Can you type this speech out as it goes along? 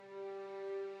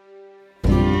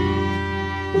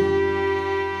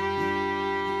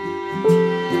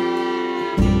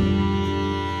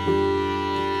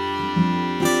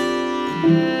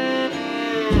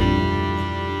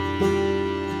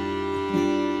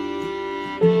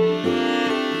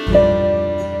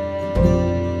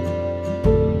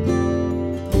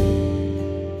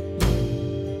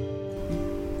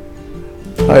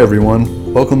Hi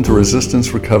everyone, welcome to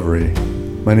Resistance Recovery.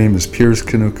 My name is Piers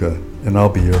Kanuka, and I'll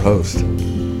be your host.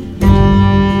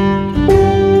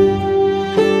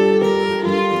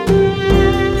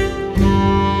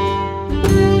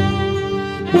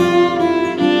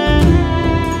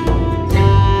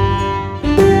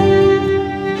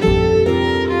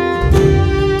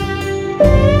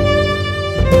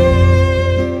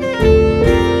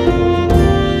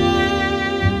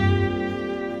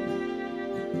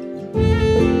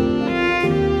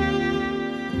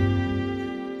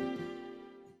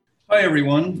 Hi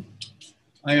everyone.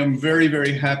 I am very,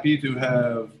 very happy to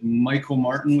have Michael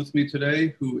Martin with me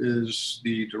today, who is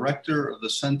the director of the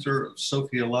Center of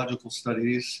Sophiological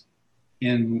Studies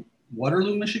in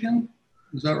Waterloo, Michigan.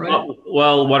 Is that right?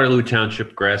 Well, Waterloo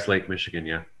Township, Grass Lake, Michigan,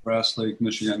 yeah. Grass Lake,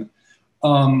 Michigan.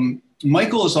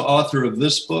 Michael is the author of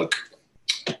this book,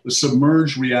 The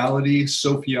Submerged Reality,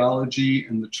 Sophiology,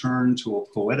 and the Turn to a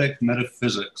Poetic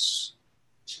Metaphysics.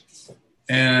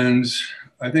 And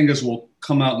I think as we'll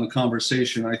come out in the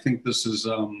conversation, I think this is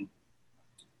a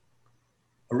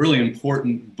really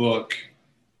important book,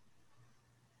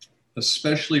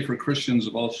 especially for Christians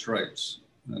of all stripes.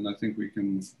 And I think we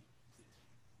can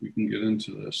get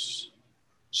into this.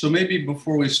 So maybe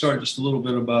before we start, just a little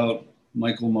bit about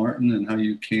Michael Martin and how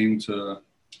you came to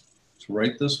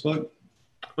write this book.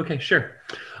 Okay, sure.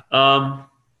 Well,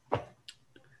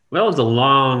 it was a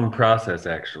long process,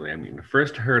 actually. I mean, I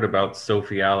first heard about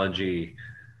sophiology,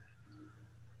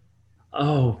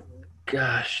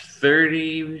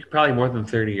 probably more than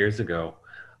 30 years ago.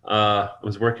 I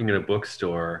was working in a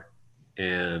bookstore,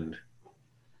 and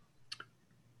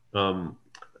I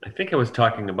think I was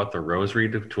talking about the rosary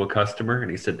to a customer,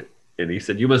 and he said,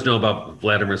 "You must know about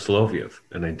Vladimir Soloviev,"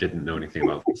 and I didn't know anything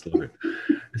about Soloviev.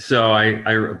 So I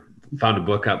found a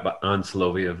book on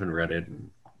Soloviev and read it.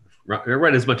 I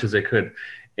read as much as I could,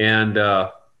 and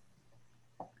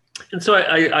so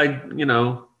I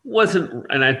wasn't,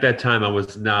 and at that time I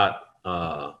was not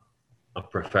a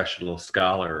professional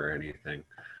scholar or anything.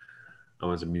 I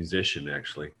was a musician,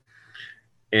 actually,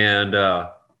 and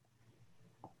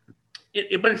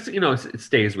it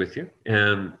stays with you,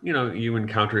 and you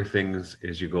encounter things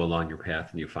as you go along your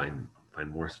path, and you find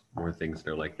more things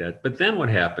that are like that. But then what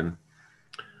happened?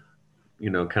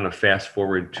 Kind of fast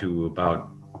forward to about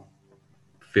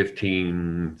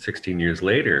 15, 16 years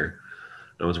later,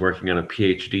 I was working on a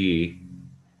PhD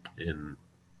in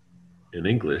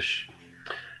English.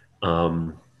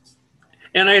 And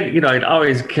I'd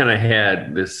always kind of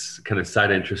had this kind of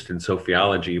side interest in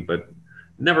sophiology, but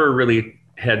never really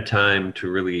had time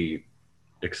to really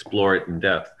explore it in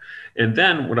depth. And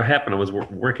then what happened, I was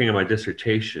working on my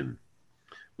dissertation,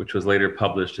 which was later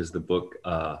published as the book,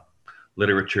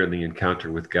 Literature and the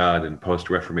Encounter with God in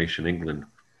Post-Reformation England.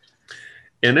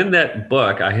 And in that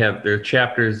book, there are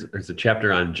chapters. There's a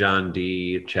chapter on John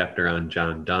Dee, a chapter on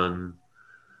John Donne,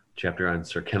 a chapter on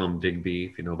Sir Kenelm Digby,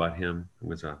 if you know about him, who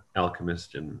was an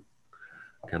alchemist and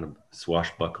kind of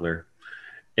swashbuckler.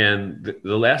 And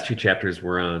the last two chapters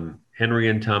were on Henry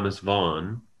and Thomas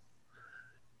Vaughan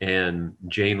and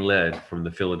Jane Ledd from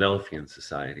the Philadelphian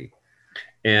Society.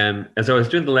 And as I was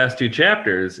doing the last two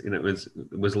chapters, and it was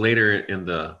later in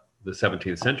the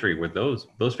 17th century where those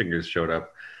figures showed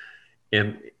up,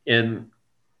 and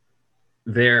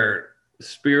their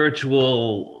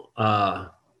spiritual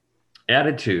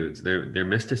attitudes, their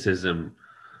mysticism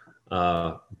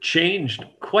changed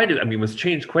was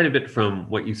changed quite a bit from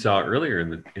what you saw earlier in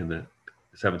the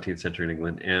 17th century in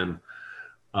England. And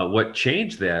what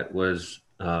changed that was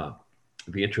the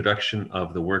introduction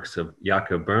of the works of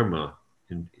Jacob Boehme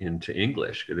into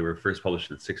English. They were first published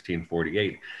in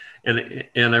 1648,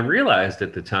 and I realized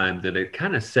at the time that it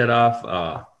kind of set off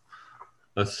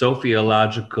a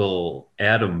sophiological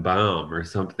atom bomb or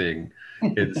something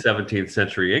in 17th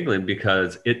century England,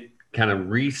 because it kind of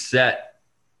reset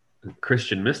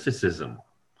Christian mysticism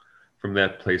from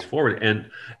that place forward.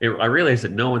 And I realized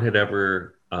that no one had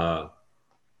ever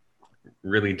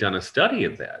really done a study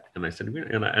of that. And I said,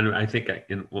 and I think I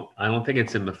don't think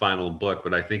it's in the final book,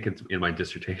 but I think it's in my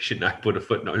dissertation. I put a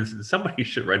footnote and said, somebody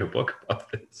should write a book about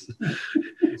this.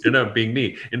 It ended up being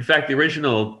me. In fact, the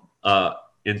original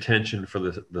intention for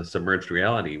the submerged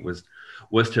reality was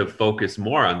to focus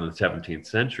more on the 17th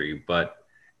century. But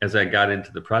as I got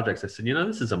into the projects, I said,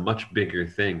 this is a much bigger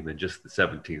thing than just the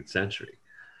 17th century.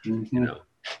 Mm-hmm.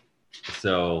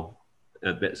 So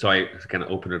I kind of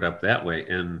opened it up that way.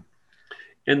 And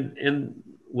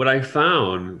what I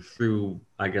found through,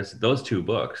 I guess, those two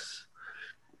books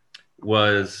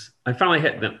was I finally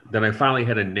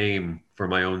had a name for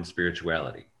my own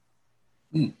spirituality.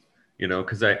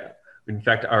 Because in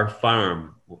fact, our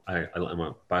farm I'm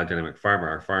a biodynamic farmer.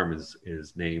 Our farm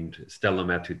is named Stella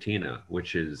Matutina,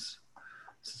 which is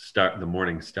the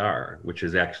morning star, which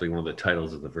is actually one of the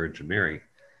titles of the Virgin Mary.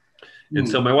 And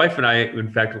so my wife and I,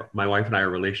 in fact, our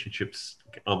relationships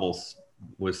almost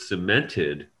was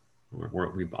cemented.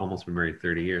 We've almost been married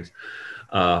 30 years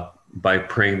by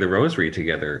praying the rosary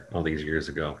together all these years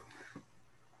ago.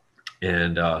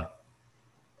 And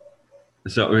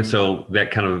so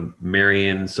that kind of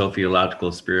Marian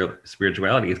sophiological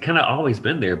spirituality has kind of always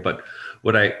been there. But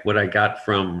what I got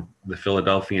from the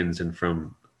Philadelphians and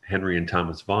from Henry and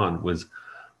Thomas Vaughan was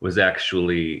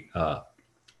actually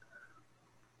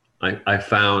I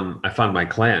found my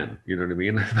clan, you know what I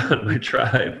mean? I found my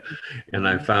tribe, and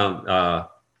I found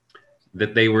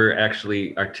that they were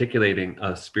actually articulating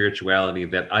a spirituality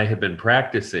that I had been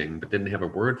practicing but didn't have a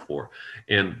word for.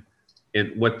 And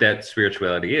what that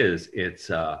spirituality is, it's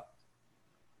and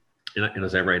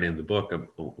as I write in the book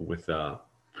with the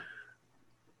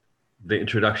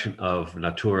introduction of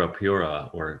natura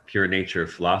pura, or pure nature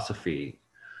philosophy,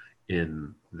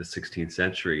 in the 16th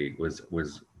century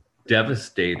was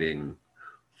devastating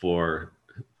for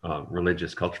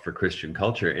religious culture, for Christian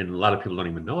culture, and a lot of people don't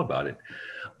even know about it,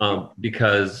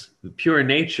 because pure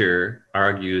nature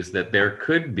argues that there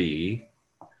could be,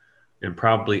 and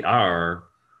probably are,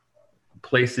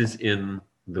 places in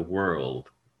the world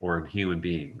or in human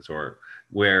beings or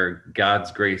where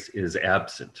God's grace is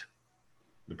absent.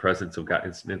 The presence of God,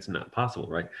 it's not possible,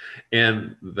 right?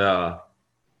 And the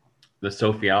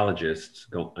sophiologists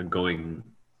going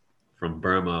from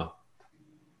Burma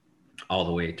all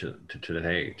the way to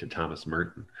today, to Thomas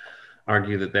Merton,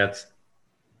 argue that that's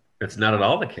not at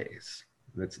all the case.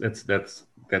 That's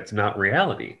not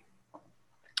reality.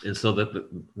 And so that the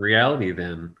reality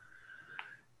then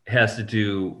has to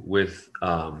do with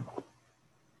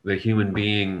the human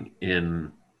being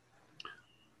in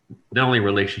not only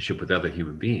relationship with other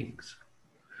human beings,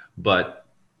 but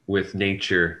with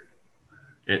nature,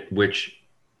 which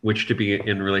to be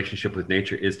in relationship with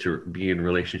nature is to be in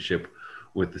relationship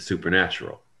with the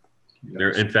supernatural.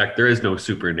 Yes. In fact, there is no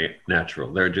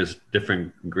supernatural. There are just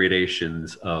different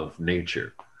gradations of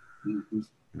nature. Mm-hmm.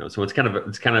 You know, so it's kind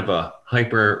of a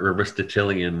hyper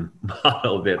Aristotelian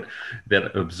model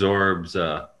that absorbs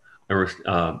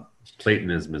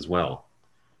Platonism as well.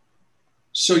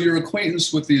 So your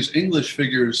acquaintance with these English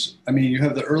figures, I mean, you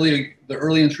have the early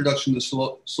introduction to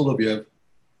Soloviev,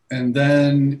 and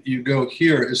then you go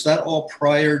here. Is that all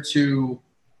prior to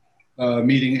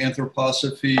meeting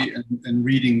anthroposophy and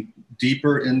reading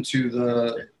deeper into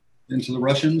the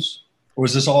Russians? Or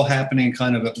is this all happening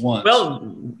kind of at once?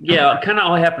 Well, yeah, kind of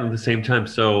all happened at the same time.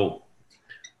 So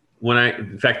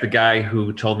in fact, the guy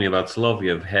who told me about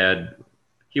Soloviev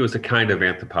he was a kind of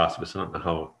anthroposophist. I don't know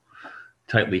how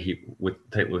tightly with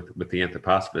the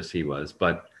anthroposophist he was,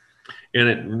 but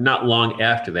not long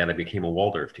after that, I became a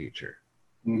Waldorf teacher.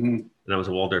 Mm-hmm. And I was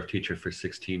a Waldorf teacher for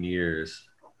 16 years.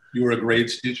 You were a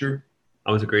grades teacher?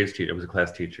 I was a grades teacher. I was a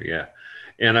class teacher, yeah.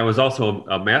 And I was also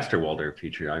a master Waldorf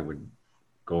teacher. I would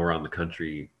go around the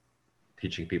country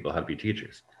teaching people how to be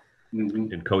teachers,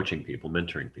 mm-hmm. and coaching people,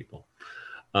 mentoring people.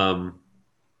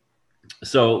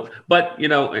 So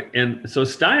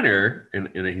Steiner,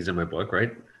 and he's in my book,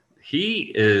 right?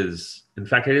 He is, in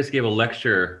fact, I just gave a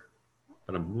lecture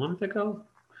about a month ago,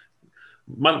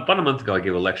 I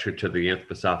gave a lecture to the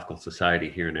Anthroposophical Society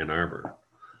here in Ann Arbor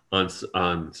on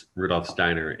Rudolf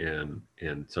Steiner and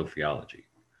sophiology.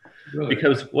 Really?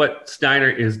 Because what Steiner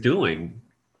is doing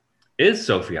is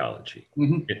sophiology,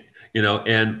 mm-hmm.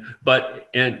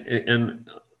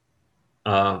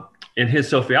 In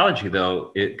his sophiology,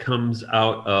 though, it comes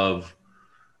out of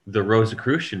the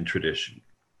Rosicrucian tradition,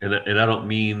 and I don't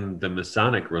mean the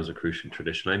Masonic Rosicrucian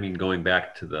tradition. I mean going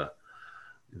back to the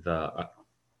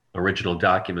original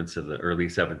documents of the early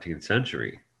 17th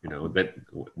century. That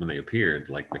when they appeared,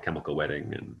 like the Chemical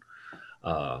Wedding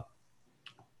and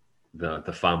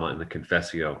the Fama and the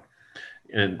Confessio,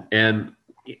 and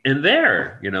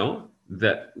there,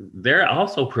 that they're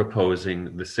also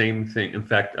proposing the same thing. In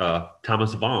fact,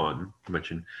 Thomas Vaughan, I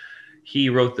mentioned, he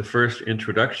wrote the first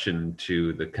introduction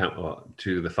to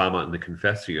the Fama and the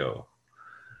Confessio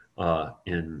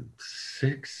in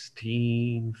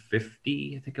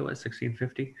 1650, I think it was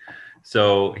 1650.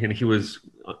 So, and he was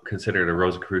considered a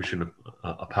Rosicrucian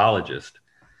apologist.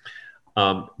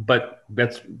 But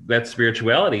that's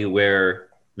spirituality, where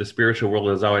the spiritual world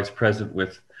is always present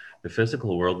with the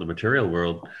physical world, the material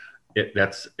world.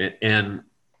 And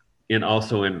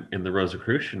also in the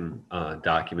Rosicrucian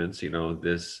documents,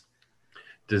 this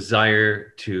desire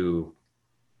to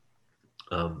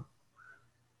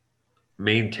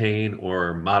maintain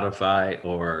or modify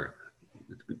or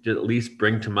to at least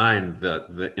bring to mind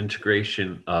the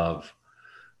integration of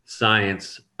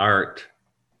science, art,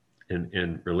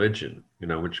 and religion,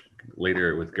 which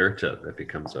later with Goethe, that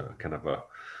becomes a kind of a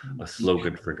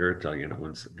slogan for Goethe,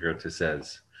 when Goethe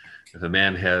says, if a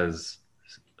man has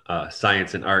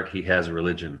science and art, he has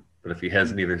religion. But if he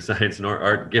has neither science nor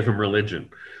art, give him religion,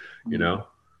 and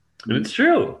it's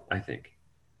true, I think,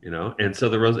 and so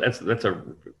that's a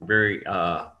very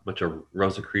much a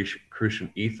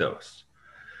Rosicrucian ethos,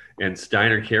 and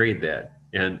Steiner carried that,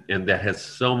 and that has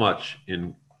so much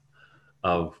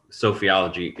of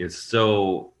Sophiology is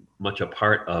so much a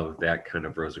part of that kind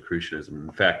of Rosicrucianism.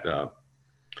 In fact,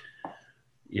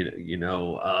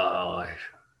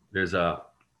 there's a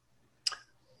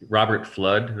Robert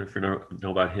Flood, if you know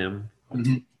about him.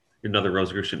 Mm-hmm. Another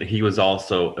Rosicrucian. He was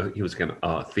kind of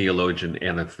a theologian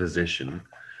and a physician,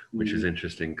 which is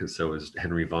interesting because so is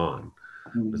Henry Vaughan,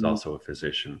 was also a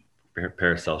physician,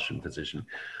 Paracelsian physician.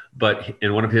 But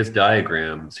in one of his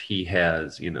diagrams, he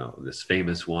has, this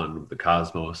famous one, the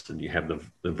cosmos, and you have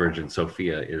the Virgin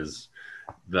Sophia is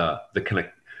the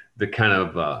kind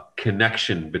of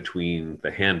connection between the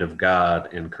hand of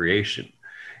God and creation.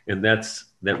 And that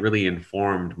really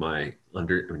informed my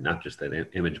not just that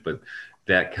image, but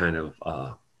that kind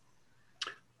of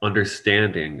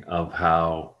understanding of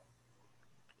how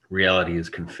reality is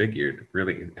configured.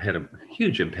 Really had a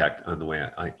huge impact on the way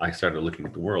I started looking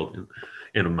at the world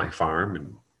and on my farm,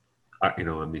 and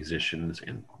on musicians,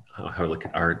 and how I look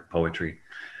at art, poetry,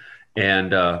 and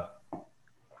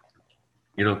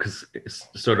because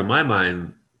so to my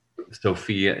mind,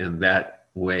 Sophia in that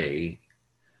way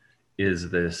is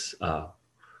this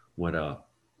what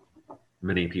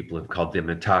many people have called the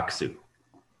metaxu,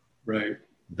 right?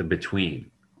 The between.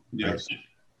 Yes. Right?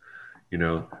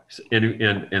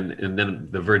 And then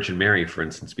the Virgin Mary, for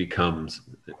instance, becomes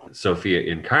Sophia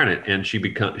incarnate, and she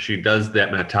does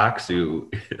that metaxu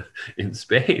in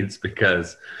spades,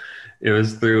 because it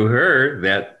was through her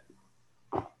that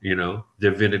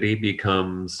divinity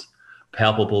becomes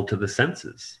palpable to the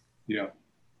senses. Yeah.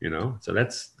 So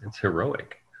that's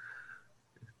heroic.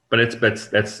 But that's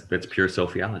pure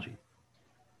Sophiology.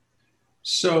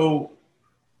 So,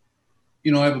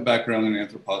 I have a background in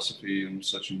anthroposophy and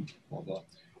such and blah blah.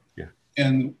 Yeah.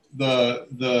 And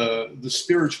the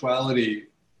spirituality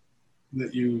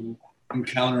that you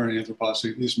encounter in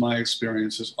anthroposophy, at least my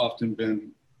experience, has often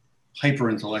been hyper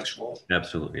intellectual.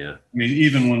 Absolutely, yeah. I mean,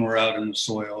 even when we're out in the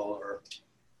soil or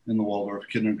in the Waldorf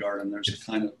kindergarten, there's a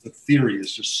kind of, the theory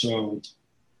is just so.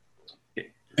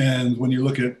 And when you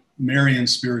look at Marian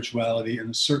spirituality,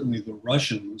 and certainly the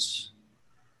Russians,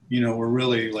 we're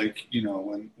really like,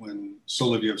 when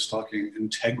Solovyev's talking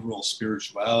integral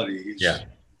spirituality,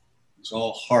 he's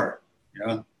all heart.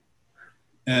 Yeah.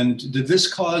 And did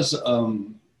this cause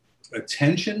a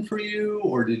tension for you,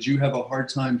 or did you have a hard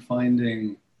time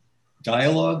finding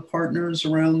dialogue partners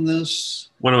around this?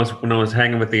 When I was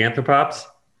hanging with the anthropops?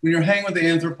 When you're hanging with the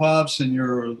anthropops and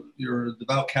you're a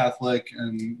devout Catholic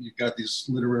and you've got these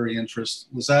literary interests,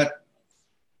 was that?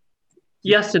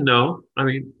 Yes and no. I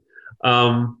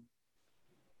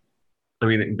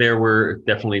mean, there were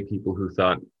definitely people who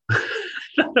thought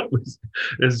this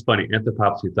is funny,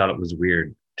 anthropops who thought it was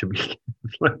weird to be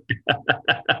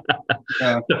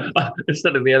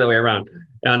instead of the other way around.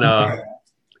 And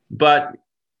but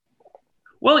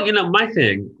my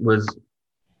thing was,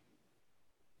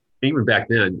 even back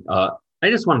then, I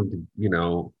just wanted to,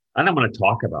 I don't want to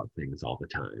talk about things all the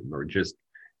time, or just,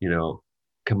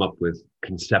 come up with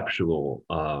conceptual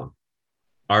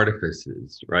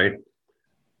artifices, right?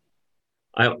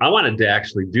 I wanted to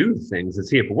actually do things and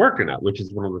see if it worked or not, which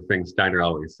is one of the things Steiner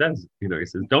always says. He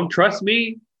says, don't trust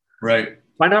me. Right.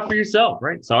 Find out for yourself,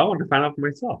 right? So I wanted to find out for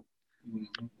myself,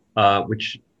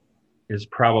 which is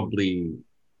probably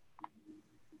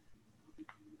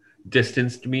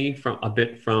distanced me a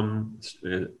bit from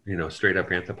straight up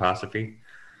anthroposophy.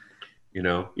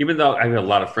 Even though I have a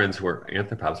lot of friends who are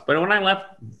anthropops, but when I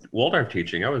left Waldorf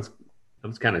teaching, I was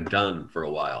kind of done for a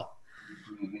while,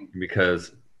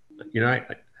 because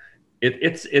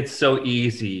it's so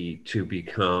easy to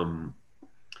become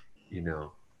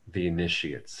the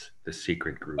initiates, the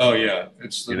secret group. Oh yeah,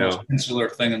 it's the most insular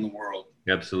thing in the world.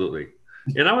 Absolutely.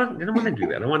 And I didn't want to do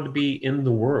that. I wanted to be in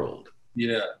the world.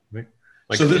 Yeah. Right?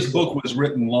 So this book was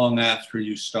written long after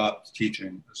you stopped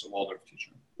teaching as a Waldorf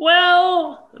teacher.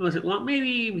 Well,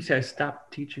 maybe we say I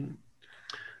stopped teaching.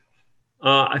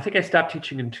 I think I stopped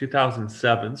teaching in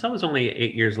 2007. So it was only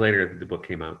 8 years later that the book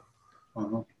came out.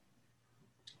 Uh-huh.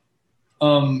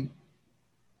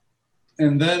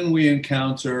 And then we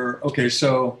encounter,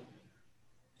 so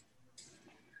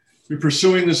you're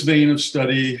pursuing this vein of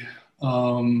study.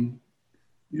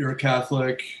 you're a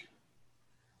Catholic.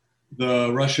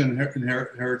 The Russian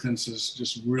inheritance is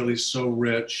just really so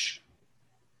rich.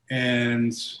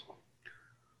 And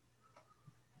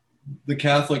the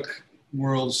Catholic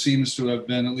world seems to have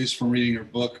been, at least from reading your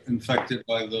book, infected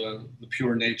by the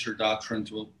pure nature doctrine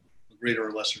to a greater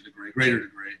or lesser degree, greater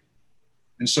degree.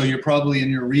 And so you're probably in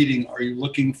your reading, are you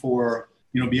looking for,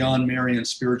 beyond Marian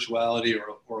spirituality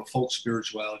or a folk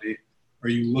spirituality, are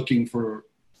you looking for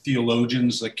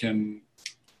theologians that can,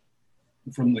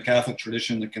 from the Catholic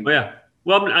tradition that can... Oh, yeah.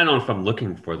 Well, I don't know if I'm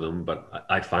looking for them, but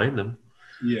I find them.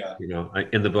 Yeah.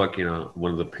 In the book,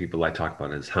 one of the people I talk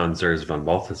about is Hans Urs von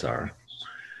Balthasar.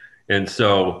 And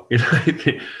so,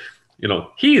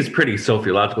 he is pretty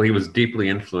sophiological. He was deeply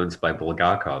influenced by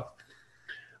Bulgakov,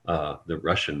 the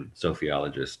Russian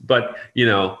sophiologist. But,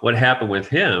 what happened with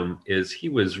him is he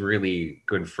was really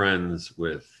good friends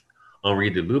with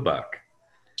Henri de Lubac,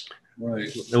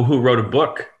 right, who wrote a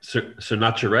book, Sur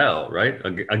Naturel, right?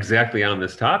 Exactly on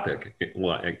this topic.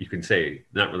 Well, you can say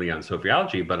not really on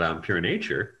sociology, but on pure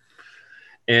nature.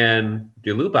 And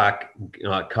de Lubac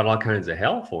cut all kinds of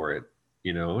hell for it,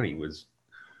 and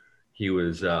he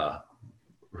was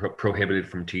prohibited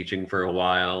from teaching for a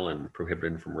while and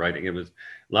prohibited from writing. The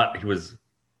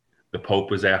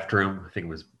Pope was after him. I think it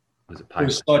was it Pilate? It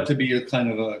was thought to be a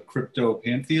kind of a crypto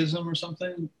pantheism or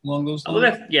something along those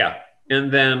lines. Yeah.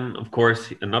 And then, of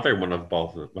course, another one of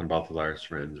Balthasar's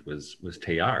friends was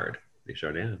Teilhard de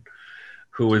Chardin,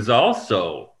 who was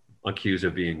also accused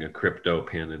of being a crypto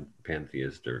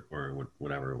pantheist or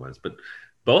whatever it was. But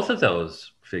both of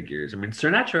those figures,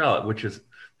 Sur Naturel, which is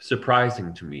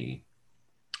surprising to me,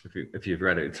 if you've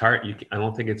read it, it's hard. I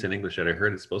don't think it's in English yet. I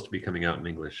heard it's supposed to be coming out in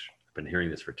English. I've been hearing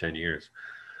this for 10 years.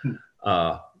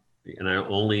 And I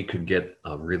only could get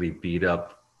a really beat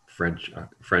up French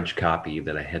copy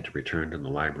that I had to return to the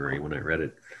library when I read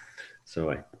it.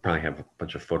 So I probably have a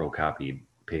bunch of photocopied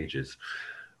pages.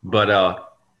 But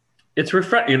it's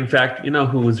refreshing. In fact,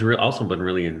 who has also been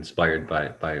really inspired by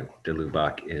de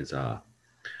Lubac is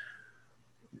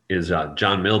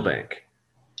John Milbank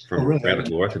from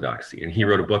Radical Orthodoxy. And he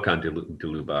wrote a book on de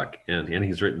Lubac, and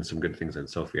he's written some good things on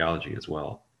sociology as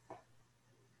well.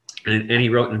 And he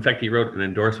wrote an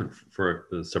endorsement for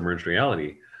the Submerged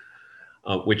Reality,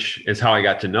 which is how I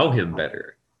got to know him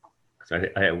better, because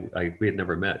we had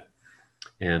never met,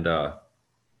 and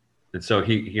so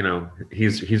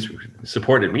he's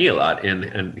supported me a lot,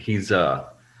 and he's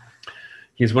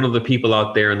one of the people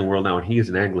out there in the world now, and he's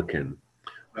an Anglican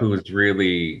who's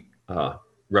really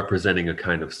representing a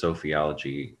kind of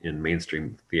sophiology in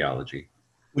mainstream theology.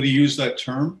 Would he use that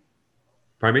term?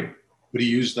 Pardon me? Would he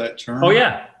use that term? Oh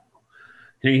yeah.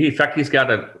 In fact, he's got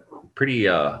a pretty,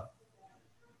 I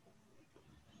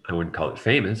wouldn't call it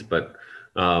famous, but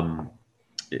well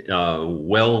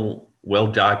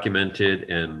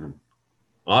documented and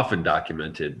often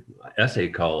documented essay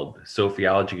called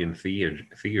Sophiology and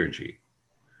Theurgy.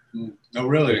 Oh,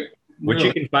 really? Which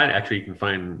you can find. Actually, you can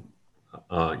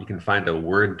find a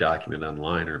Word document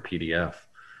online or a PDF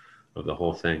of the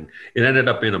whole thing. It ended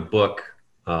up in a book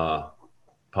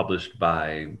published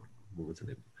by, what was the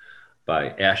name?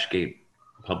 By Ashgate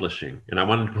Publishing, and I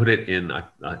wanted to put it in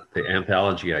the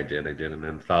anthology I did. I did an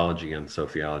anthology on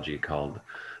sociology called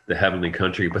The Heavenly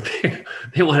Country, but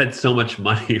they wanted so much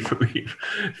money for me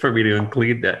to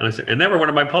include that. And I said, and never one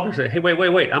of my publishers said, "Hey,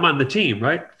 wait, I'm on the team,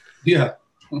 right?" Yeah.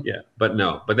 Yeah, but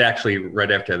no. But actually,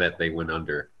 right after that, they went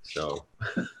under. So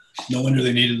no wonder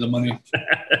they needed the money.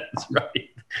 That's right.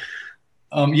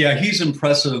 Yeah, he's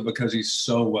impressive because he's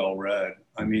so well read.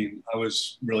 I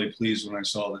was really pleased when I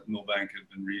saw that Milbank had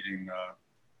been reading,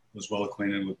 was well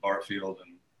acquainted with Barfield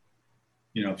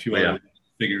and, a few other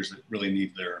figures that really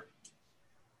need their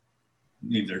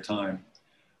time.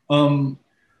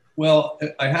 Well,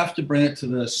 I have to bring it to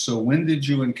this. So when did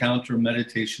you encounter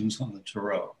Meditations on the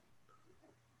Tarot?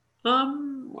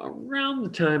 Around the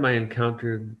time I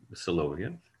encountered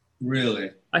Soloviev.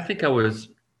 Really? I think I was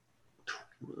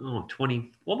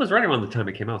 20. Well, it was right around the time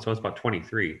it came out, so I was about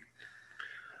 23.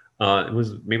 It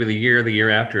was maybe the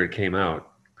year after it came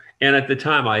out, and at the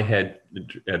time I had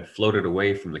floated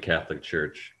away from the Catholic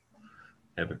Church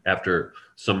after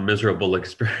some miserable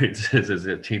experiences as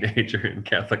a teenager in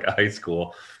Catholic high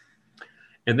school.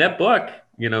 And that book,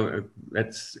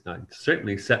 that's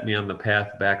certainly set me on the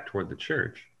path back toward the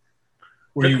church.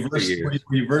 Were you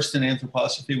versed in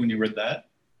anthroposophy when you read that?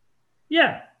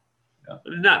 Yeah.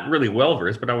 Not really well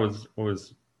versed, but I was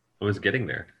getting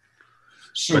there.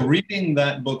 So reading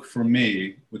that book for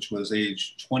me, which was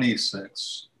age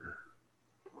 26,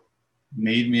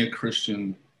 made me a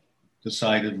Christian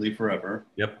decidedly forever.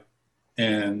 Yep.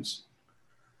 And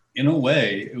in a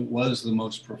way, it was the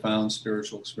most profound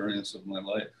spiritual experience of my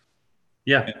life.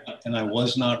 Yeah. And I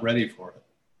was not ready for it.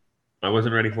 I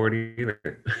wasn't ready for it either.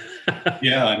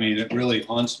 Yeah, I mean, it really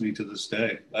haunts me to this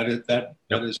day. That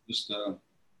is just,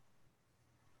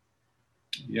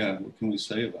 yeah, what can we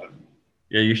say about it?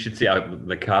 Yeah, you should see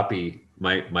the copy,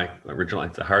 my original,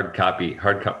 it's a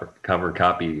hardcover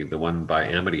copy, the one by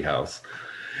Amity House.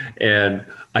 And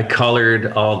I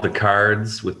colored all the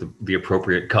cards with the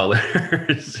appropriate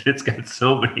colors. It's got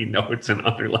so many notes and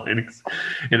underlinings,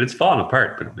 and it's falling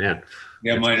apart. But man,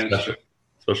 yeah, mine is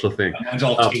special thing. Mine's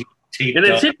all taped and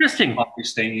it's interesting.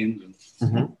 Stained.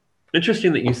 Mm-hmm.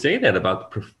 Interesting that you say that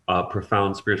about the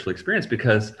profound spiritual experience,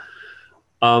 because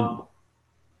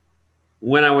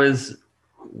when I was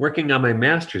working on my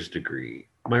master's degree,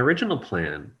 my original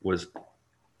plan was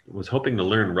hoping to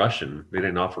learn Russian. They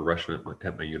didn't offer Russian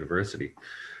at my university.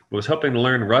 I was hoping to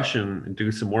learn Russian and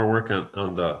do some more work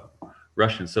on the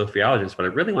Russian sophiologists, but I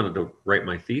really wanted to write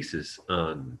my thesis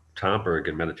on Tomberg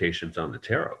and Meditations on the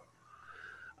Tarot.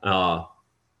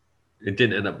 It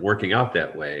didn't end up working out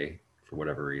that way for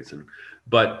whatever reason.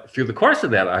 But through the course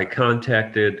of that, I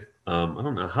contacted, I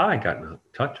don't know how I got in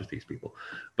touch with these people,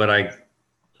 but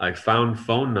I found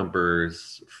phone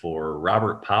numbers for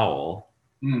Robert Powell,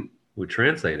 who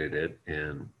translated it,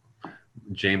 and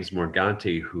James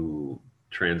Morganti, who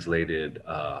translated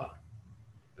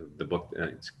the book.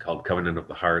 It's called Covenant of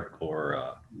the Heart,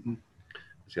 or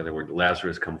what's the other word?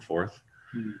 Lazarus Come Forth.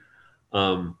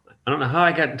 I don't know how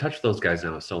I got in touch with those guys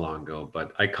now so long ago,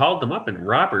 but I called them up, and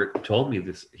Robert told me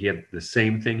this. He had the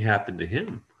same thing happen to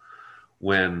him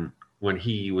when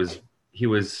he was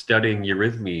studying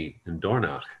eurythmy in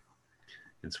Dornach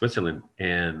in Switzerland,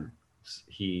 and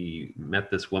he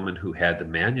met this woman who had the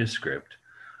manuscript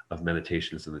of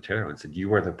Meditations in the Tarot and said,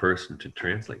 "You are the person to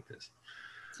translate this."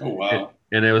 Oh, wow.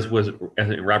 And it was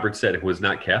as Robert said, it was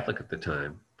not Catholic at the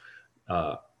time.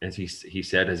 As he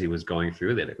said, as he was going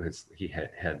through that, he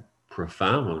had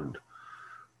profound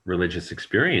religious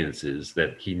experiences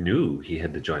that he knew he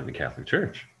had to join the Catholic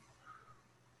Church.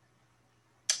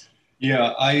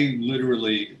 Yeah, I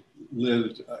literally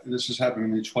lived, this has happened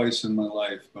to me twice in my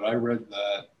life, but I read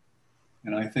that,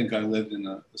 and I think I lived in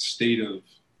a state of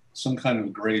some kind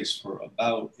of grace for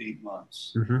about 8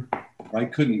 months. Mm-hmm. I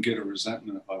couldn't get a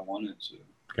resentment if I wanted to.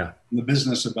 Yeah. And the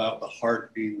business about the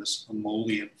heart being this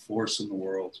emollient force in the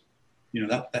world,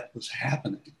 that was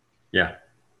happening. Yeah.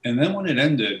 And then when it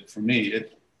ended, for me,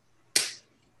 it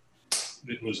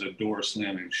was a door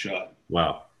slamming shut.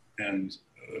 Wow. And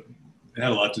it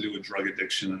had a lot to do with drug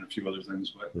addiction and a few other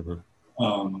things. But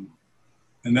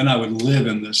and then I would live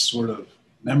in this sort of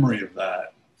memory of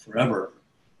that forever.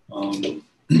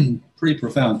 Pretty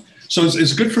profound. So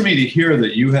it's good for me to hear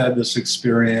that you had this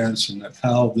experience and that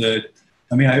Powell did.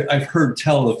 I mean, I've heard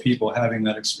tell of people having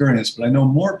that experience, but I know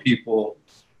more people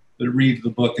that read the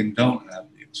book and don't have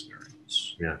the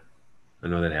experience. Yeah, I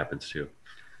know that happens too.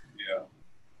 Yeah.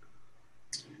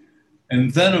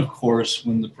 And then, of course,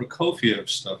 when the Prokofiev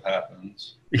stuff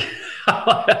happens,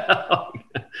 well,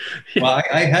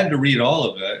 I had to read all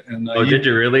of it. And did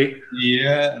you really?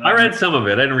 Yeah. I read some of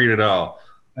it. I didn't read it all.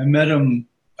 I met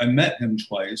him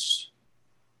twice,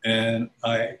 and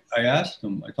I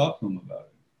talked to him about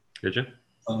it. Did you?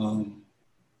 And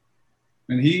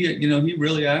he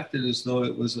really acted as though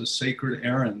it was a sacred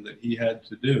errand that he had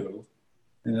to do.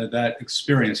 And that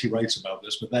experience, he writes about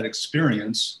this, but that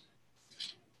experience,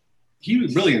 he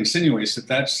really insinuates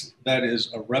that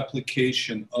is a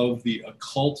replication of the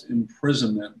occult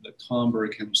imprisonment that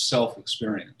Tomberg himself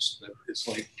experienced. That it's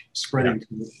like spreading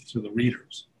to the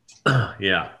readers.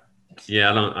 Yeah.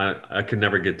 I could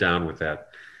never get down with that.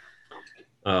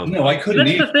 No, I couldn't.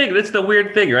 That's the thing. That's the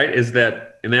weird thing, right? Is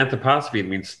that in Anthroposophy, it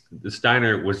means the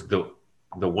Steiner was the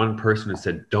one person who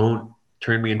said, "Don't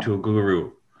turn me into a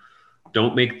guru.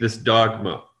 Don't make this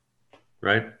dogma,"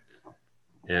 right?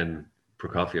 And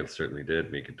Prokofiev certainly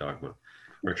did make a dogma,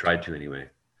 or tried to anyway.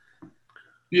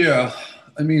 Yeah,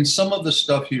 I mean, some of the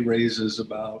stuff he raises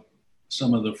about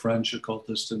some of the French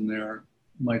occultists in there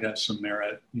might have some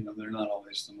merit. They're not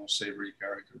always the most savory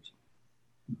characters,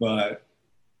 but.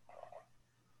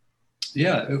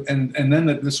 Yeah, and then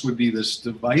that this would be this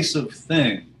divisive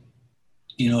thing.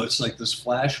 It's like this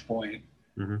flashpoint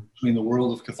between the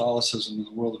world of Catholicism and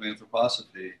the world of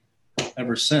Anthroposophy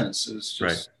ever since is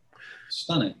just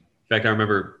stunning. In fact, I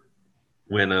remember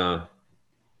when,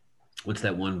 what's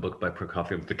that one book by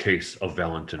Prokofiev, The Case of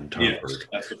Valentin Tomberg? Yes,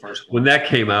 that's the first one. When that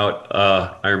came out,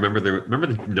 I remember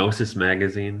the Gnosis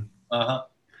magazine? Uh-huh.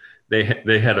 They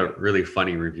had a really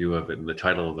funny review of it, and the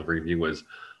title of the review was,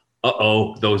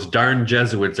 "Uh-oh, those darn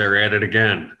Jesuits are at it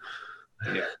again."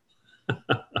 Yeah.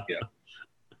 Yeah.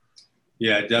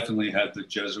 Yeah, it definitely had the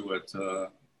Jesuit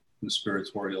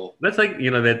conspiratorial. That's like,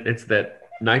 that it's that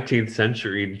 19th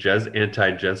century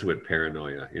anti-Jesuit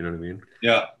paranoia. You know what I mean?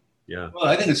 Yeah. Yeah. Well,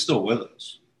 I think it's still with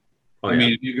us. Oh, I yeah.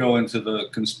 mean, if you go into the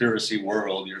conspiracy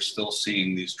world, you're still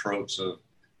seeing these tropes of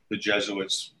the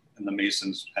Jesuits and the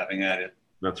Masons having at it.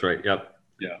 That's right. Yep.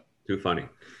 Yeah. Too funny.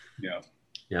 Yeah.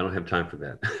 Yeah, I don't have time for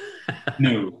that.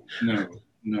 No.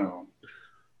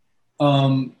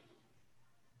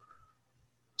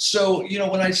 So,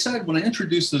 when I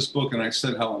introduced this book and I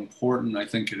said how important I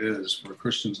think it is for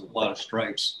Christians of a lot of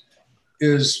stripes,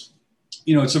 is,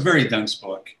 it's a very dense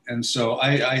book. And so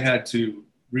I had to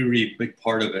reread a big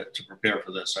part of it to prepare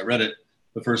for this. I read it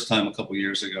the first time a couple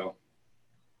years ago.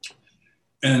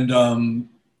 And,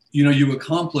 you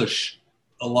accomplish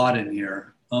a lot in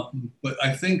here. But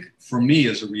I think for me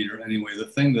as a reader anyway, the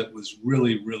thing that was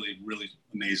really, really, really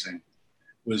amazing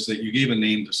was that you gave a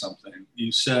name to something.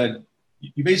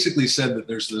 You basically said that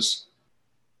there's this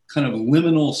kind of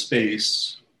liminal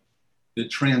space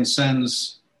that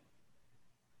transcends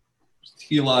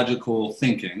theological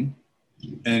thinking.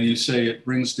 And you say it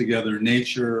brings together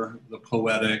nature, the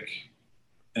poetic,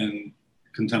 and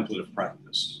contemplative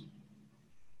practice.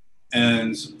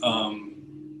 And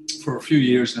for a few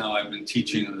years now, I've been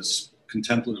teaching in this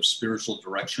contemplative spiritual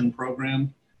direction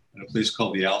program at a place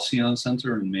called the Alcyon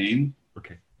Center in Maine.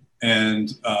 Okay. And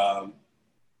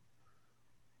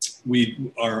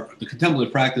the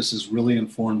contemplative practice is really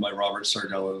informed by Robert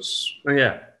Sardello's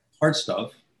heart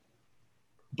stuff.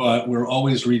 But we're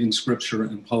always reading scripture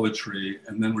and poetry,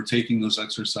 and then we're taking those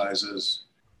exercises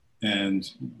and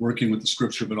working with the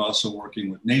scripture, but also working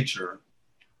with nature.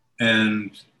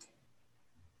 And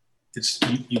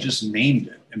you just named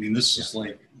it. I mean, this is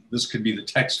like, this could be the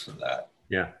text for that.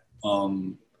 Yeah.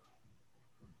 And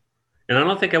I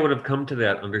don't think I would have come to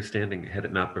that understanding had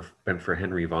it not been for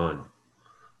Henry Vaughan.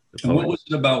 And what was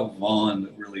it about Vaughan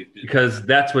that really did? Because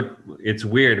it's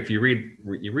weird. If you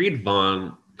read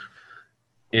Vaughan,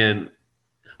 and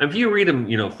if you read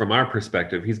him, from our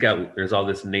perspective, there's all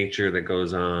this nature that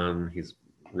goes on. He's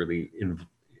really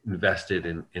invested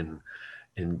in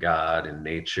God and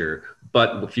nature.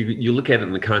 But if you look at it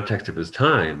in the context of his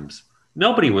times,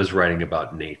 nobody was writing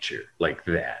about nature like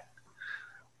that.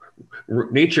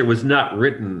 Nature was not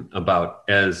written about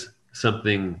as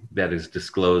something that is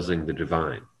disclosing the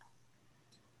divine,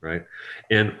 right?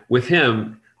 And with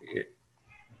him,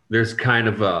 there's kind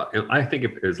of I think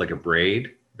it's like a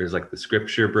braid. There's like the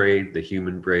scripture braid, the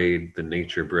human braid, the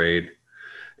nature braid,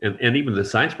 and even the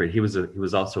science braid. He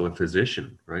was also a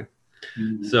physician, right?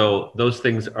 Mm-hmm. So those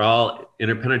things are all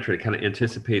interpenetrated, kind of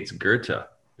anticipates Goethe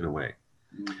in a way.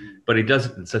 Mm-hmm. But he does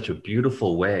it in such a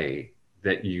beautiful way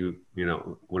that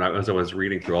when I was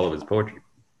reading through all of his poetry,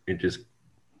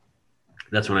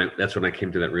 that's when I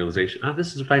came to that realization. Oh,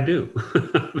 this is what I do.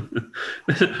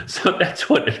 So that's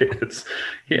what it is.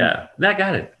 Yeah, I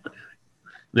got it.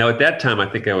 Now at that time, I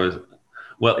think I was,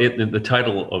 the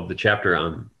title of the chapter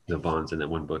on the Vaughans in that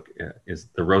one book is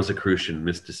The Rosicrucian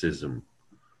Mysticism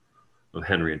of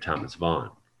Henry and Thomas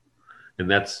Vaughan. And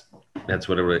that's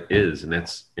what it is. And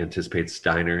that's anticipates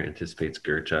Steiner, anticipates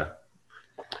Goethe.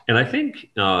 And I think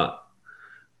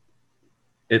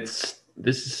this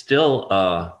is still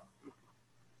a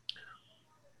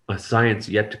science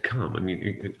yet to come. I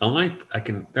mean,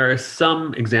 there are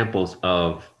some examples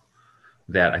of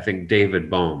that. I think David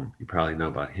Bohm, you probably know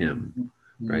about him,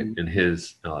 mm-hmm. right? In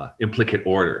his Implicate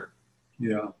Order.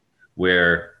 Yeah.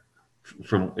 Where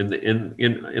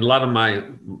in a lot of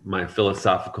my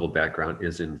philosophical background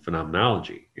is in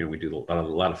phenomenology, and we do a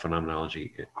lot of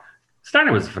phenomenology.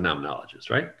 Steiner was a phenomenologist,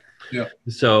 right? Yeah.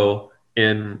 So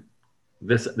in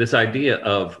this idea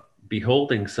of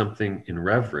beholding something in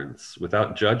reverence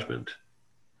without judgment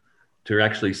to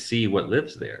actually see what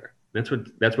lives there, that's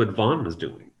what Vaughan was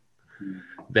doing. Mm-hmm.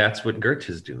 That's what Goethe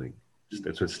is doing.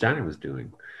 That's what Steiner was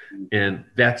doing, and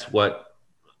that's what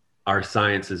our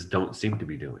sciences don't seem to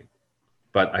be doing.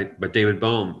 But David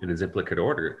Bohm, in his Implicate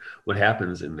Order, what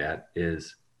happens in that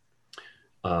is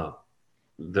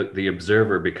the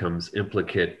observer becomes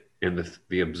implicate in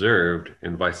the observed,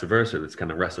 and vice versa. This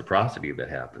kind of reciprocity that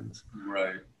happens,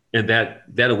 right? And that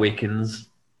awakens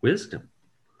wisdom.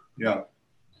 Yeah,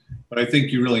 but I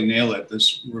think you really nail it.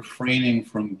 This refraining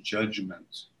from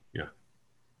judgment. Yeah,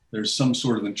 there's some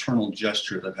sort of internal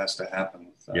gesture that has to happen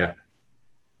with that. Yeah,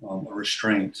 a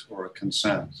restraint or a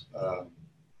consent.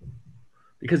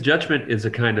 Because judgment is a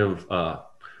kind of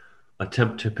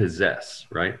attempt to possess,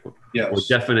 right? Yes. Or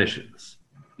definitions.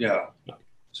 Yeah.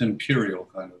 It's imperial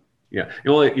kind of. Yeah.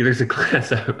 Well, there's a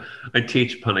class I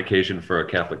teach upon occasion for a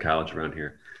Catholic college around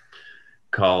here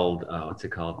called, what's it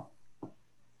called?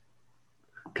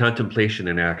 contemplation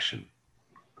and action.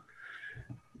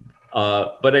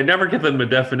 But I never give them a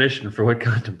definition for what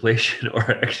contemplation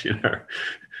or action are.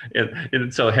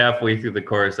 And so halfway through the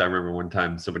course, I remember one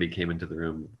time somebody came into the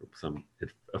room, some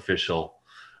official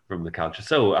from the couch.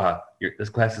 So this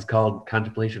class is called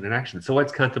Contemplation and Action. So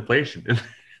what's contemplation? And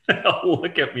they'll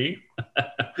look at me.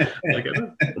 Like,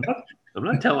 I'm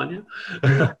not telling you.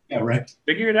 Yeah, right.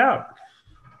 Figure it out.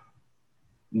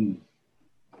 Mm.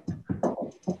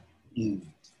 Mm.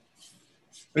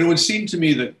 But it would seem to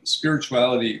me that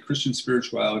spirituality, Christian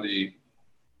spirituality,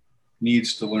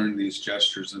 needs to learn these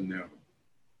gestures anew.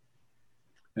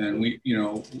 And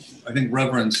I think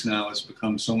reverence now has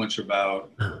become so much about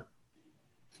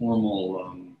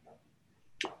formal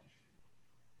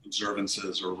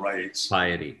observances or rites.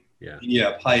 Piety, yeah.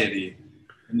 Yeah, piety.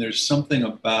 And there's something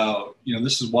about,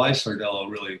 this is why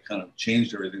Sardello really kind of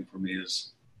changed everything for me,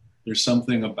 is there's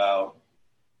something about,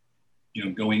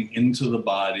 going into the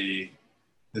body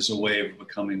as a way of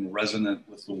becoming resonant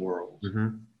with the world.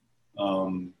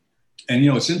 Mm-hmm.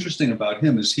 And what's interesting about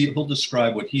him is he'll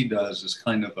describe what he does as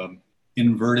kind of an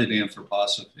inverted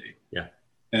anthroposophy. Yeah.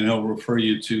 And he'll refer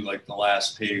you to like the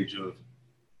last page of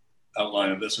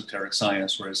Outline of Esoteric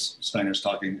Science, where Steiner's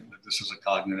talking that this is a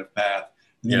cognitive path.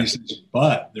 And then he says,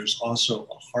 but there's also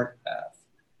a heart path.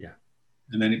 Yeah.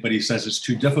 And then, but he says it's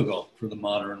too difficult for the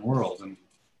modern world. And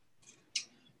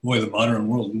boy, the modern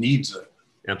world needs it.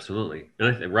 Absolutely. And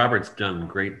I think Robert's done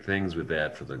great things with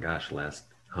that for the last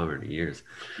 100 years.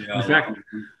 Yeah, in fact,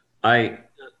 I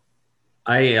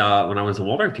when I was a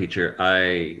Waldorf teacher,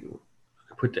 it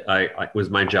was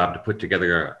my job to put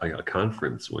together a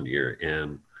conference one year,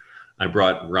 and I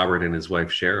brought Robert and his wife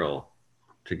Cheryl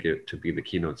to be the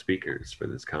keynote speakers for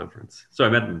this conference. So I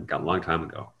met him a long time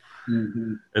ago.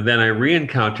 Mm-hmm. And then I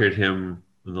re-encountered him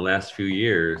in the last few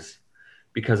years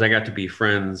because I got to be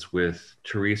friends with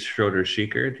Therese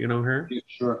Schroeder-Schieker. Do you know her?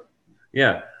 Sure.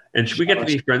 Yeah. And we get to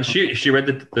be friends. She read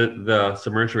the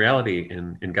Submerged Reality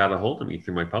and got a hold of me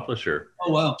through my publisher.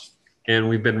 Oh, wow. And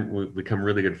we've become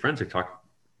really good friends. We talk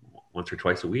once or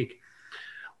twice a week.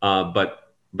 But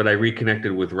I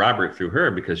reconnected with Robert through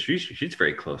her because she's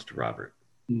very close to Robert.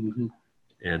 Mm-hmm.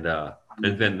 And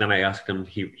then I asked him.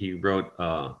 He wrote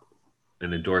an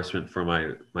endorsement for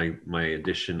my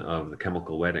edition of The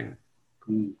Chemical Wedding.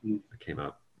 Mm-hmm. It came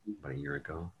out about a year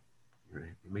ago,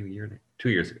 right? Maybe a year, 2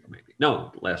 years ago, maybe.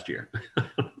 No, last year.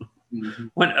 Mm-hmm.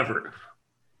 Whenever.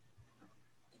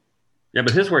 Yeah,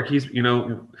 but his work, I can't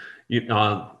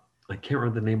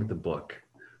remember the name of the book,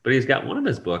 but he's got one of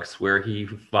his books where he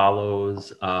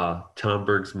follows Tom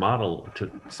Berg's model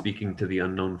to speaking to the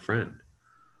unknown friend.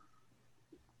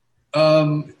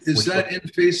 Is that in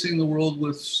Facing the World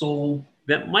with Soul?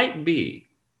 That might be.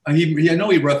 I know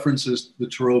he references the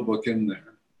Tarot book in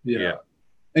there. Yeah.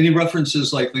 And he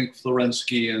references, like,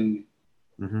 Florensky and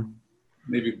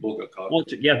maybe Bulgakov. Well,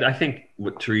 yeah, I think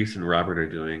what Therese and Robert are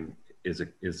doing is a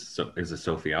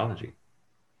sophiology.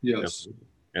 Yes.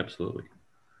 Absolutely.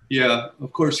 Yeah,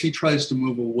 of course, he tries to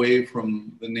move away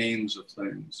from the names of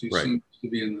things. He Right. seems to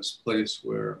be in this place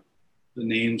where the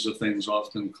names of things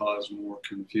often cause more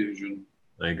confusion.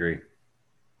 I agree.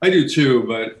 I do too,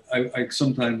 but I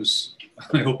sometimes,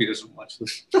 I hope he doesn't watch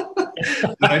this.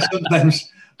 I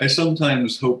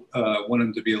sometimes hope, want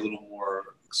him to be a little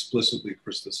more explicitly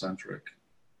Christocentric.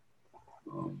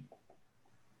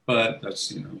 But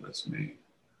that's me.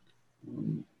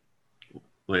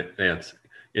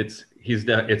 It's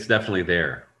definitely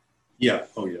there. Yeah.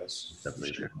 Oh, yes.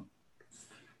 Definitely there.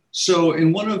 So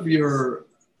in one of your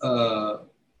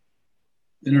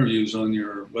interviews on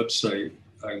your website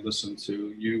I listened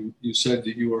to, you said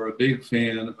that you are a big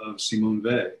fan of Simone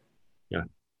Weil. Yeah,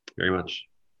 very much.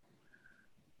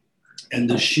 And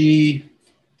does she,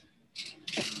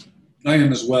 I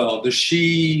am as well, does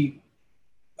she,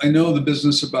 I know the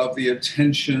business about the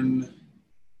attention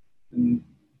and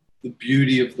the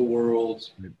beauty of the world,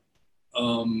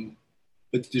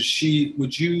 but does she,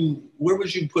 where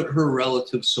would you put her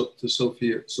relative to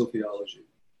sophiology?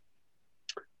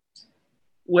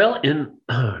 Well,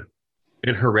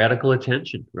 in her radical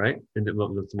attention, right? And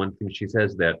that's one thing she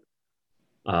says, that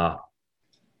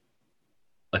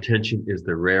attention is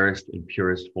the rarest and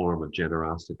purest form of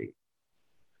generosity,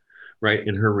 right?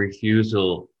 And her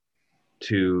refusal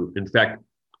to, in fact,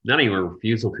 not even a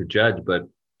refusal to judge, but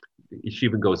she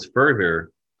even goes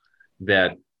further,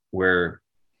 that where,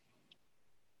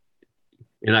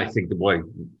 and I think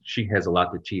she has a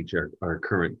lot to teach our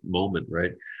current moment,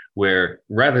 right? Where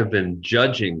rather than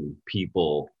judging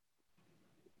people,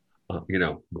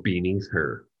 beneath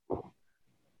her,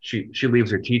 she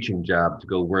leaves her teaching job to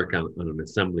go work on an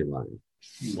assembly line,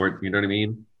 or you know what I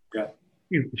mean? Yeah.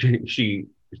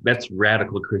 that's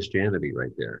radical Christianity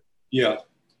right there. Yeah.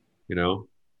 You know?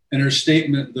 And her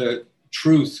statement that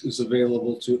truth is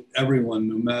available to everyone,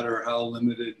 no matter how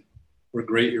limited or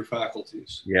great your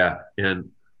faculties. Yeah. And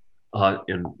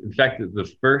in fact, the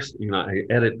first, I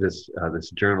edit this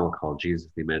journal called Jesus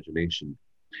the Imagination.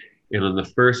 And in the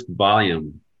first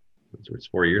volume, it's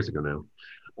 4 years ago now,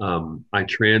 I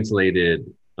translated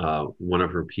one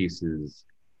of her pieces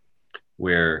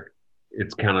where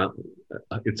it's kind of,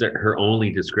 her only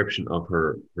description of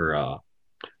her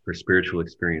spiritual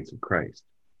experience of Christ.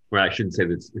 Well, I shouldn't say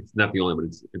that it's not the only, but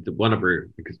it's one of her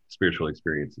spiritual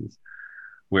experiences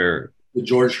where the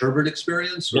George Herbert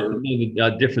experience, or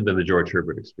different than the George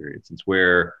Herbert experience. It's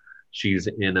where she's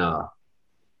in an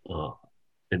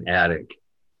attic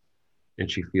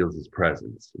and she feels his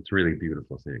presence. It's a really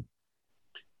beautiful thing.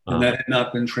 And that had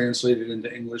not been translated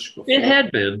into English before. It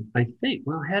had been, I think.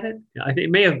 Well, had it? I think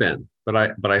it may have been, but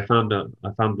I found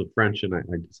the French, and I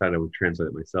decided I would translate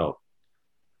it myself,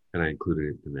 and I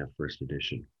included it in that first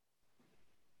edition.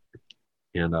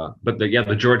 And but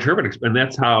the George Herbert, and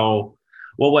that's how.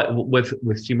 Well,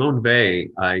 with Simone Weil,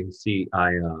 I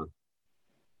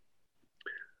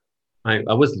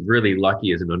was really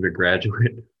lucky as an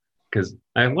undergraduate because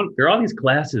there are all these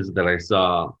classes that I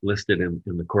saw listed in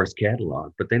the course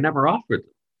catalog, but they never offered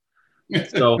them.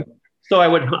 So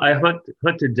I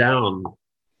hunted down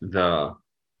the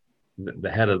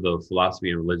head of the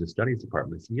philosophy and religious studies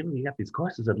department. I said, you got these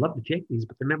courses, I'd love to take these,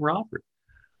 but they're never offered.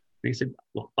 And he said,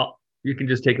 well, you can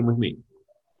just take them with me.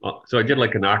 So I did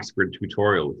like an Oxford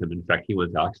tutorial with him. In fact, he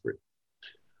went to Oxford.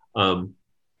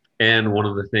 And one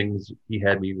of the things he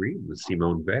had me read was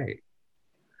Simone Weil.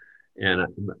 And I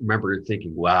remember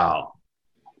thinking, wow,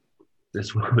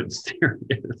 this woman's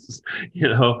serious.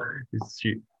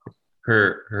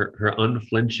 Her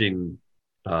unflinching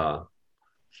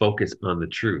focus on the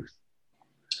truth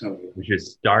was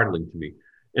just startling to me.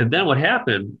 And then what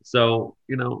happened? So,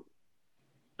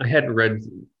 I hadn't read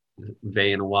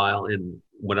Weil in a while, and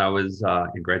when I was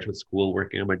in graduate school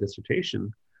working on my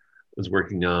dissertation, I was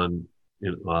working on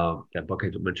that book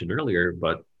I mentioned earlier,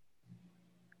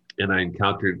 and I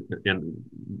encountered, and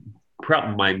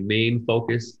my main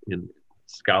focus in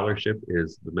scholarship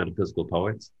is the metaphysical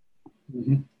poets.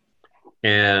 Mm-hmm.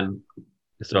 And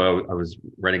so I was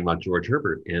writing about George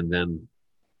Herbert, and then,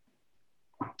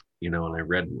 and I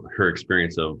read her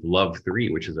experience of Love 3,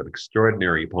 which is an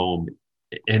extraordinary poem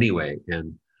anyway,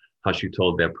 and how she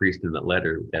told that priest in that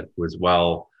letter that was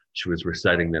while she was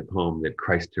reciting that poem that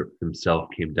Christ himself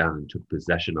came down and took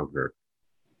possession of her.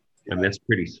 Yeah. And that's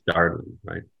pretty startling,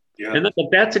 right? Yeah. And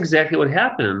that's exactly what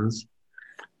happens.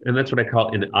 And that's what I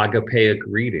call an agapeic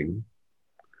reading,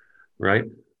 right?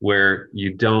 Where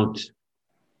you don't,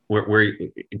 where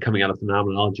coming out of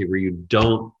phenomenology, where you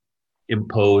don't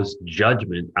impose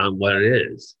judgment on what it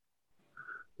is,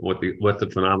 what the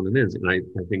phenomenon is. And I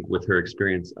think with her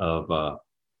experience of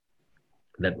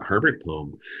that Herbert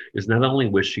poem is not only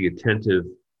was she attentive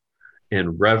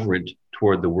and reverent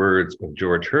toward the words of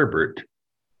George Herbert,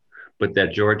 but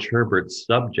that George Herbert's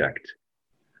subject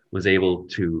was able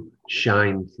to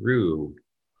shine through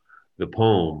the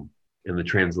poem and the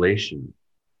translation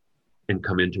and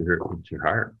come into her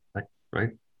heart, right?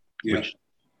 Yeah. Which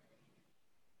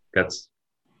that's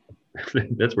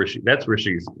where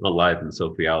she's alive in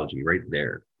sophiology, right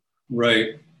there.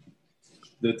 Right.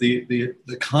 The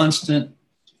constant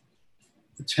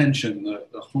attention,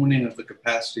 the honing of the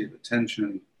capacity of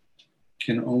attention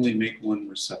can only make one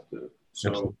receptive. So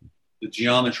absolutely. The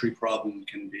geometry problem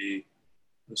can be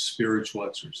a spiritual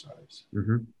exercise.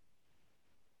 Mm-hmm.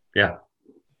 Yeah.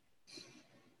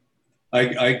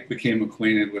 I became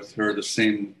acquainted with her the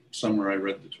same summer I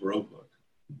read the Thoreau book.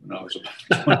 When I was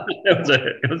about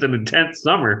it was an intense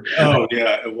summer. Oh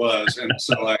yeah, it was. And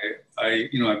so I've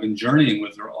been journeying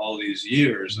with her all these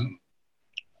years, and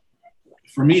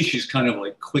for me, she's kind of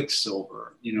like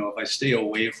Quicksilver. If I stay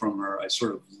away from her, I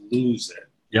sort of lose it.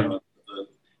 Yep.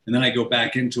 And then I go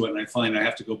back into it, and I find I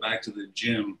have to go back to the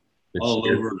gym all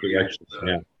over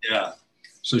again. Yeah.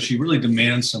 So she really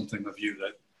demands something of you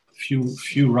that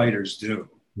few writers do.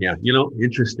 Yeah.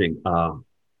 Interesting.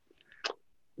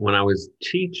 When I was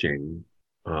teaching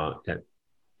at, I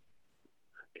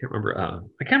can't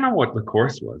remember what the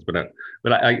course was, but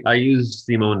I used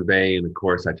Simone Weil in the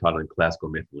course I taught on classical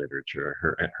myth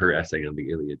literature, her essay on the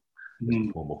Iliad,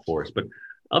 the poem of force, but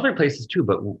other places too.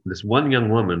 But this one young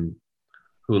woman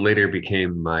who later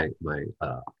became my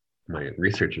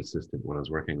research assistant when I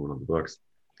was working on one of the books,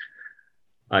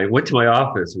 I went to my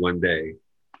office one day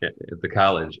at the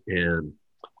college, and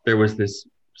there was this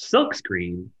silk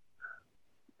screen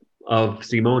of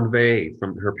Simone Weil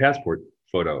from her passport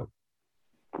photo.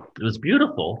 It was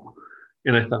beautiful.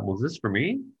 And I thought, well, is this for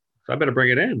me? So I better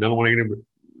bring it in. I don't want to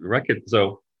wreck it.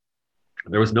 So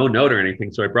there was no note or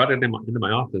anything. So I brought it into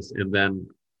my office. And then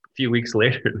a few weeks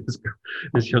later,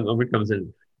 this young woman comes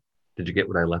in. Did you get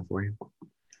what I left for you?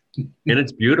 And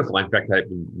it's beautiful. In fact, I've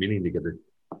been meaning to get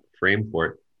a frame for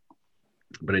it.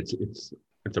 But it's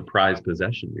a prized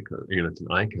possession because it's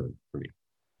an icon for me.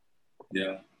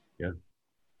 Yeah. Yeah.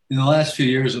 In the last few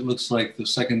years, it looks like the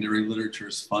secondary literature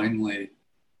is finally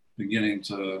beginning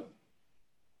to,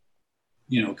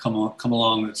 come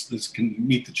along. That can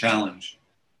meet the challenge.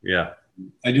 Yeah.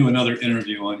 I do another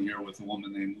interview on here with a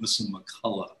woman named Lissa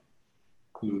McCullough,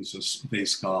 who's a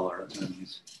space scholar, and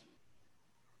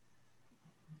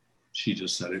she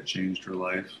just said it changed her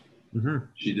life. Mm-hmm.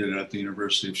 She did it at the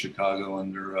University of Chicago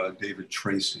under David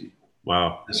Tracy.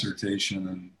 Wow. Dissertation,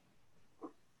 and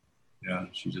yeah,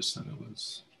 she just said it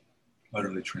was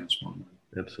utterly transformative.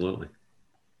 Absolutely.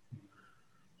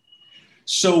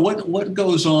 So what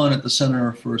goes on at the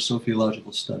Center for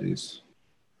Sociological Studies?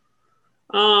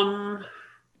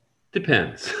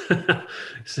 Depends.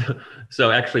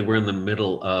 So actually we're in the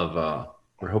middle of,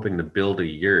 we're hoping to build a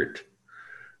yurt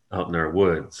out in our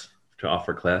woods to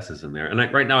offer classes in there.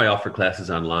 And right now I offer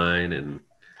classes online, and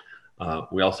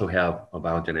we also have a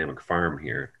biodynamic farm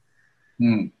here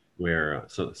where,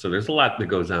 so there's a lot that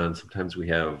goes on. Sometimes we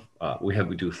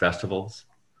do festivals.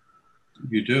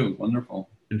 You do, wonderful.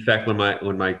 In fact, when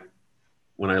I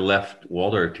left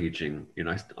Waldorf teaching,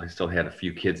 I still had a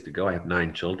few kids to go. I have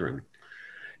 9 children,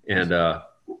 and I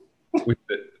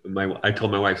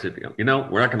told my wife, I said, we're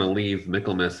not going to leave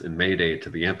Michaelmas and May Day to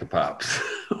the Anthropops.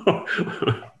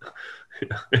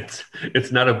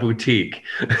 It's not a boutique.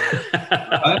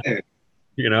 Right.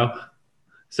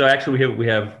 So actually we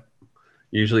have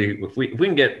usually if we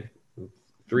can get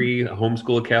 3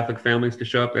 homeschool Catholic families to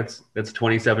show up, that's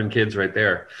 27 kids right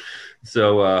there.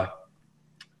 So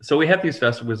we have these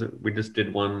festivals. We just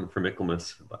did one for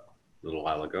Michaelmas a little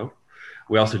while ago.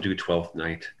 We also do 12th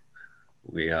night.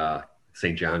 We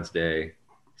St. John's Day.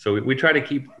 So we try to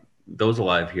keep those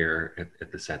alive here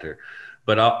at the center.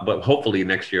 But hopefully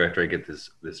next year, after I get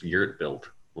this yurt built,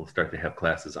 we'll start to have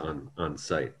classes on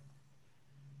site.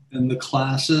 And the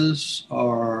classes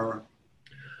are?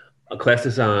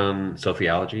 Classes on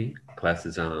sociology,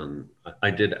 I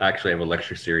did actually have a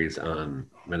lecture series on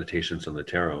meditations on the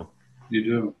tarot. You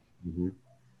do? Mm-hmm.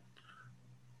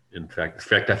 In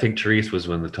fact, I think Therese was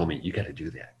one that told me, you got to do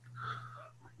that.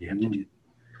 You have to do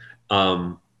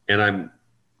that. And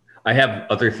I have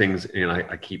other things, and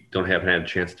I haven't had a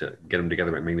chance to get them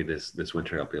together, but maybe this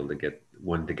winter I'll be able to get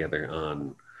one together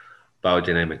on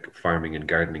biodynamic farming and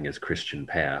gardening as Christian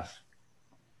path.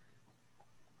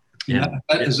 Yeah.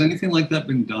 Has anything like that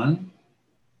been done?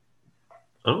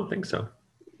 I don't think so.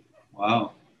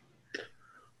 Wow.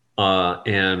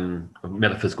 And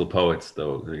metaphysical poets,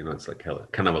 though, it's like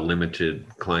kind of a limited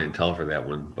clientele for that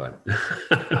one, but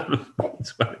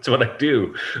it's what I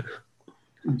do.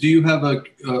 Do you have a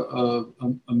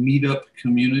meetup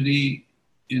community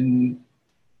in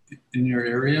your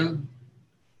area?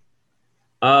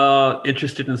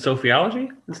 Interested in sociology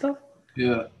and stuff?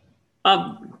 Yeah.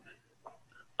 I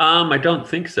don't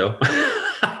think so.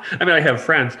 I mean, I have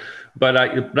friends, but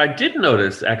I did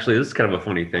notice, actually, this is kind of a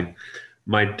funny thing.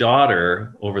 My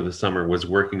daughter over the summer was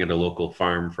working at a local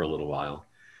farm for a little while,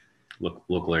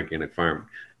 local organic farm,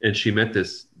 and she met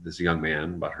this young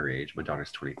man about her age. My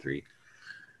daughter's 23.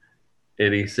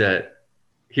 And he said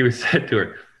to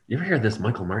her, "You ever hear of this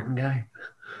Michael Martin guy?"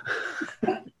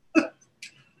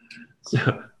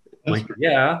 So I'm like,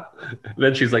 yeah.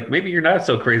 Then she's like, "Maybe you're not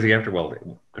so crazy after all."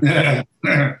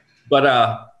 But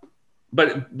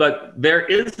there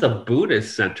is a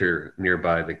Buddhist center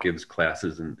nearby that gives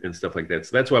classes and stuff like that.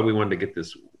 So that's why we wanted to get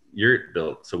this yurt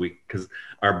built. Because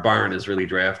our barn is really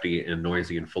drafty and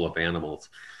noisy and full of animals.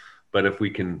 But if we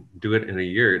can do it in a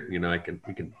yurt,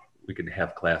 we could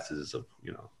have classes of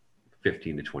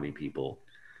 15 to 20 people,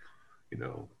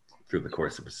 through the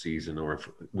course of a season. Or if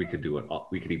we could do it,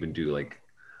 we could even do like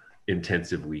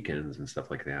intensive weekends and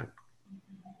stuff like that.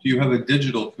 Do you have a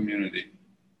digital community?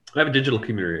 I have a digital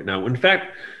community now. In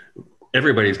fact,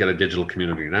 everybody's got a digital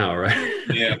community now, right?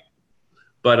 Yeah.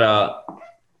 But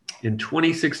in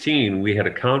 2016, we had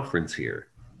a conference here.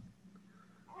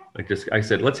 I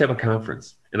said, let's have a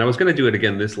conference. And I was going to do it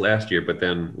again this last year, but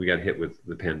then we got hit with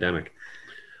the pandemic.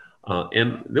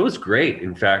 And it was great.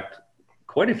 In fact,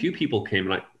 quite a few people came,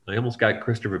 and I almost got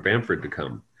Christopher Bamford to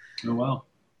come. Oh,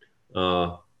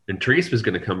 wow. And Therese was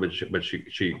going to come, but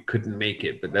she couldn't make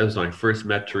it. But that was when I first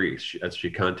met Therese. She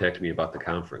contacted me about the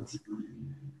conference.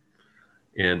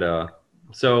 And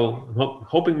so I'm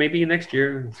hoping maybe next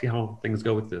year, see how things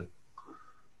go with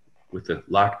with the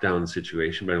lockdown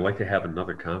situation, but I'd like to have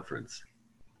another conference.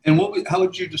 And how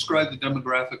would you describe the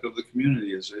demographic of the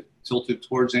community? Is it tilted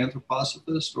towards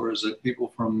anthroposophists, or is it people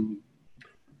from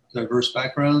diverse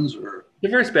backgrounds, or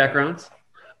diverse backgrounds?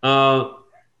 Well,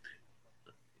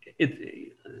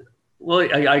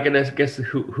 I guess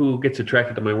who gets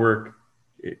attracted to my work,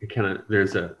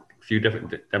 there's a few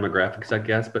different demographics, I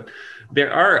guess, but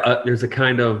there's a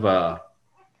kind of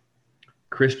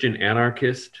Christian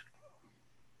anarchist,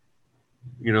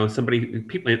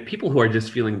 people who are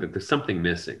just feeling that there's something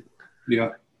missing. Yeah.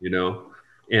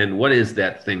 And what is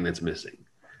that thing that's missing?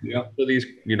 Yeah. So these,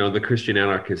 the Christian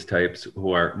anarchist types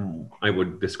who are, I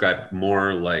would describe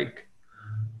more like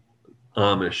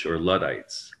Amish or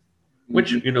Luddites,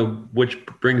 which, which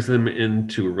brings them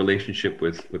into a relationship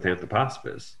with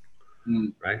anthroposophists,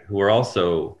 right? Who are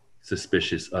also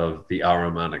suspicious of the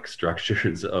Ahrimanic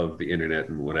structures of the internet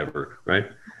and whatever, right?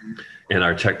 And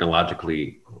our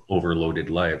technologically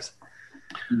overloaded lives.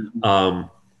 So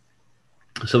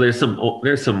there's some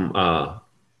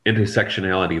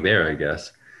intersectionality there, I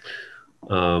guess.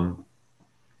 But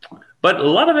a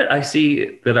lot of it I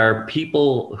see that are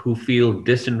people who feel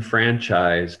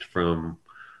disenfranchised from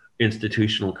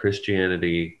institutional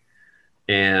Christianity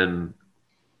and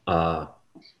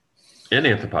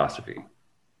anthroposophy.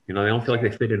 They don't feel like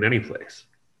they fit in any place.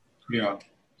 Yeah.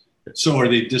 So are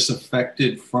they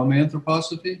disaffected from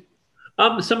anthroposophy?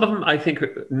 Some of them, I think,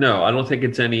 no, I don't think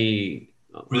it's any.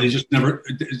 Or they just never.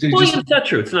 It's not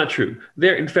true. It's not true.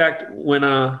 There, in fact, when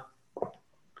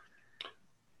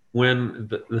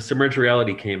the Submerged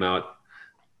Reality came out,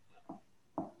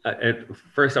 at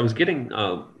first I was getting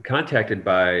contacted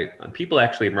by people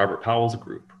actually in Robert Powell's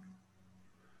group.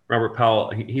 Robert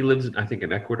Powell, he lives, I think,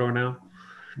 in Ecuador now.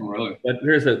 Oh, really? But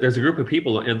there's a group of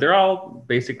people, and they're all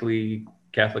basically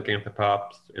Catholic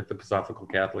anthroposophical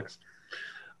Catholics.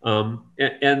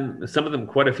 And some of them,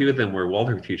 quite a few of them, were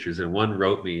Waldorf teachers. And one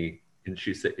wrote me, and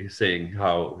she's saying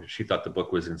how she thought the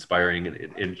book was inspiring,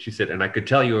 and she said, "And I could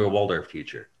tell you were a Waldorf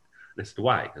teacher." And I said,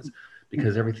 "Why?"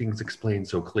 Because everything's explained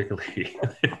so clearly.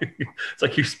 It's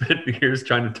like you spent years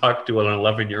trying to talk to an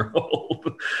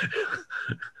 11-year-old,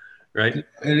 right?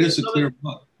 It is a clear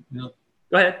book. Yeah.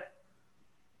 Go ahead.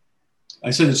 I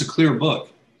said it's a clear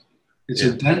book. It's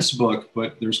a dense book,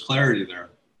 but there's clarity there.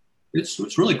 It's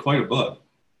really quite a book.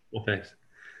 Well, thanks.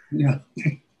 Yeah.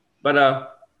 But I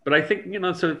think,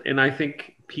 and I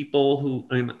think people who,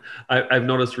 I've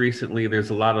noticed recently there's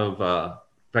a lot of, in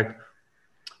fact,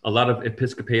 a lot of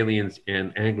Episcopalians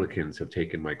and Anglicans have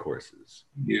taken my courses.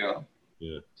 Yeah.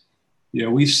 Yeah. Yeah,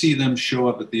 we see them show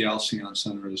up at the Alcyon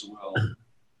Center as well.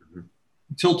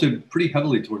 Tilted pretty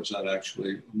heavily towards that,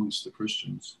 actually, amongst the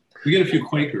Christians. We get a few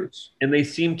Quakers. And they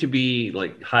seem to be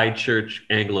like high church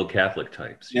Anglo-Catholic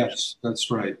types. Yes,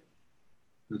 that's right.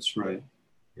 That's right.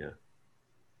 Yeah.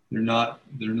 They're not,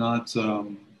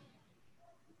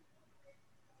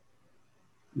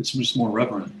 it's just more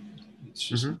reverent. It's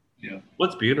just, yeah.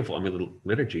 What's beautiful, the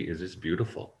liturgy is just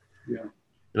beautiful. Yeah.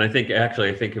 And I think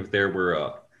if there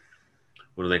were,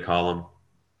 what do they call them?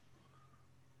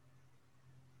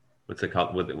 What's it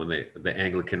called when the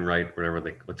Anglican rite,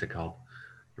 what's it called?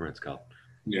 I don't know what it's called.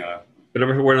 Yeah. But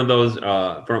if one of those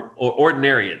from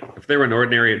ordinariate, if there were an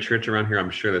ordinariate church around here, I'm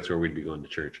sure that's where we'd be going to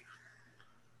church.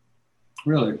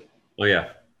 Really? Oh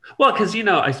yeah. Well, because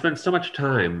I spent so much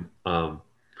time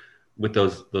with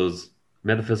those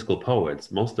metaphysical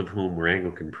poets, most of whom were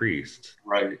Anglican priests.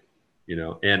 Right.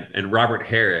 And Robert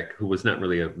Herrick, who was not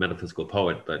really a metaphysical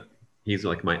poet, but he's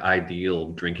like my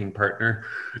ideal drinking partner.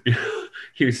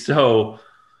 He's so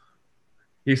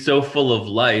full of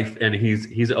life, and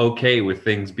he's okay with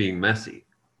things being messy,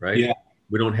 right? Yeah.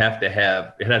 We don't have to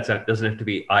have it doesn't have to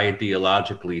be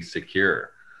ideologically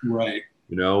secure. Right.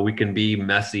 We can be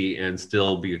messy and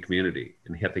still be a community,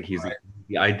 and I think he's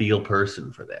the ideal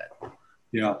person for that.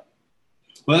 Yeah.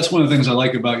 Well, that's one of the things I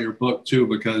like about your book too,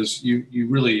 because you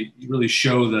really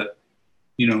show that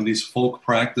these folk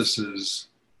practices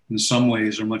in some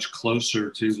ways are much closer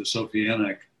to the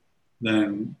Sophianic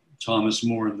than Thomas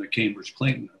More and the Cambridge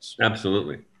Claytonists.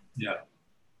 Absolutely. Yeah.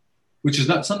 Which is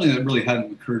not something that really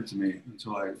hadn't occurred to me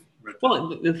until I read that.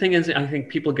 Well, the thing is, I think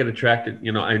people get attracted,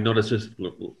 I noticed this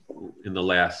in the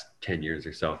last 10 years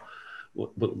or so,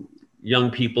 young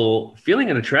people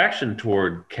feeling an attraction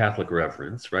toward Catholic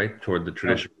reverence, right? Toward the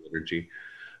traditional liturgy.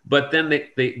 But then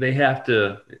they have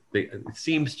to, it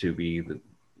seems to be that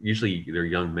usually they're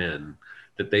young men,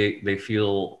 that they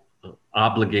feel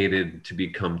obligated to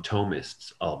become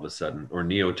Thomists all of a sudden, or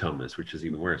neo-Thomists, which is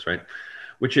even worse, right?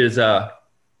 Which is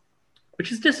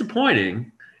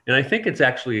disappointing. And I think it's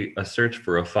actually a search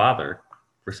for a father,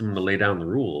 for someone to lay down the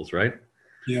rules, right?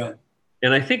 Yeah.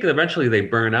 And I think eventually they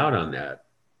burn out on that,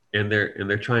 and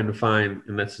they're trying to find,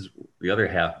 and this is the other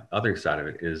side of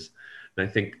it is, and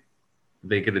I think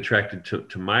they get attracted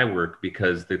to my work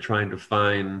because they're trying to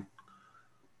find,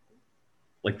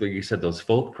 like you said, those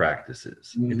folk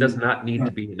practices. It does not need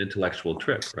to be an intellectual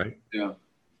trip, right? Yeah.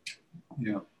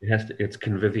 It's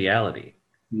conviviality.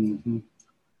 Mm-hmm.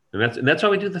 And that's why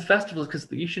we do the festivals, because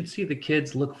you should see the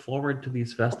kids look forward to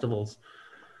these festivals.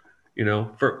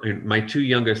 My 2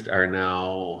 youngest are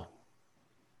now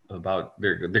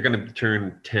they're going to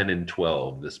turn 10 and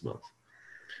 12 this month.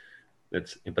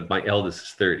 But my eldest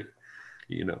is 30.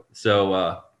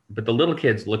 So but the little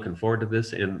kids looking forward to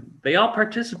this, and they all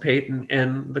participate,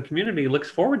 and the community looks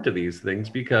forward to these things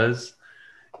because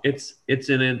it's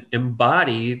an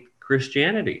embodied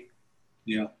Christianity.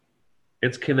 Yeah.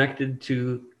 It's connected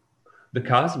to the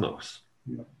cosmos.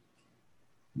 Yeah.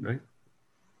 Right?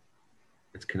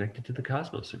 It's connected to the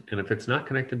cosmos. And if it's not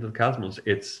connected to the cosmos,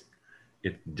 it's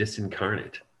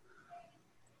disincarnate.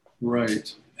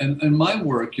 Right. And my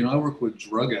work, I work with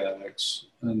drug addicts,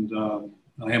 and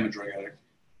I am a drug addict.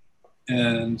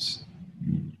 And,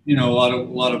 a lot of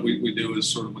what we do is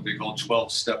sort of what they call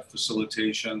 12-step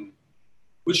facilitation,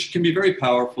 which can be very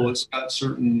powerful. It's got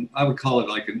certain, I would call it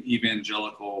like an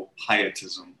evangelical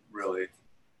pietism, really.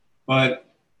 But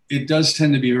it does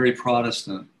tend to be very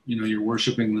Protestant. You're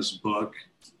worshiping this book.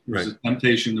 There's a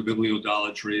temptation to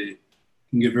bibliodolatry. It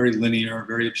can get very linear,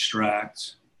 very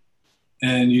abstract.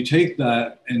 And you take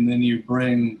that, and then you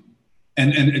bring,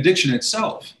 and addiction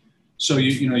itself. So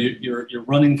you're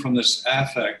running from this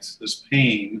affect, this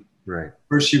pain. Right.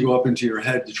 First, you go up into your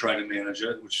head to try to manage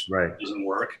it, which doesn't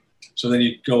work. So then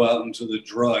you go out into the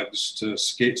drugs to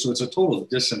escape. So it's a total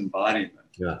disembodiment.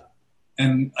 Yeah.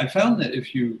 And I found that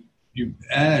if you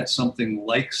add something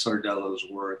like Sardello's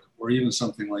work, or even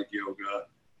something like yoga,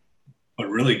 but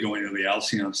really going to the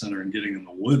Alcyon Center and getting in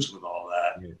the woods with all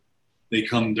that, they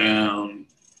come down.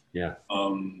 Yeah.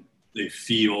 They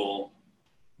feel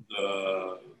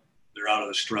they're out of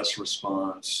the stress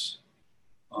response.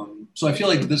 So I feel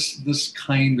like this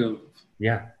kind of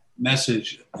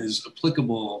message is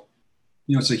applicable.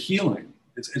 It's a healing.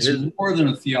 It's more than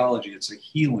a theology. It's a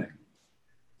healing.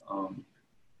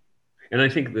 And I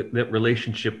think that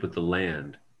relationship with the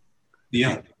land,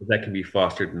 that can be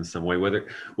fostered in some way,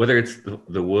 whether it's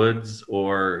the woods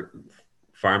or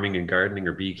farming and gardening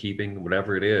or beekeeping,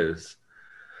 whatever it is,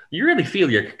 you really feel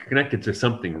you're connected to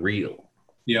something real.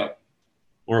 Yeah.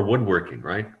 Or woodworking,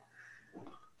 right?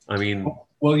 I mean,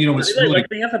 well, it's really, like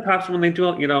the anthropops when they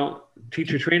do,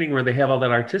 teacher training where they have all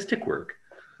that artistic work.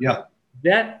 Yeah.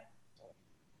 That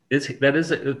is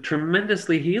a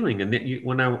tremendously healing. And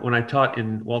when I taught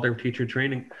in Waldorf teacher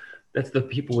training, that's the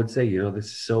people would say, this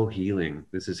is so healing.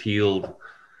 This has healed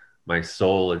my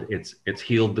soul. It's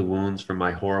healed the wounds from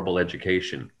my horrible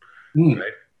education.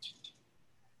 Right?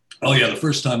 Oh yeah. The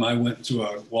first time I went to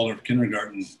a Waldorf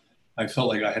kindergarten, I felt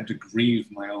like I had to grieve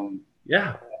my own.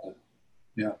 Yeah.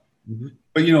 Yeah. Mm-hmm.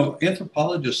 But,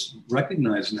 anthropologists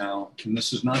recognize now, and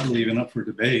this is not really even up for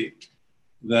debate,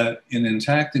 that in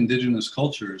intact indigenous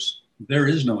cultures, there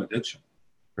is no addiction.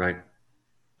 Right.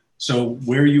 So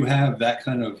where you have that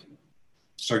kind of,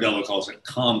 Sardello calls it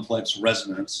complex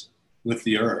resonance with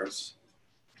the earth,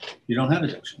 you don't have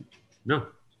addiction. No,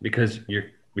 because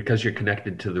you're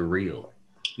connected to the real.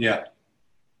 Yeah.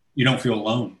 You don't feel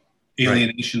alone.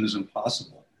 Alienation is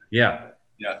impossible. Yeah.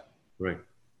 Yeah. Right.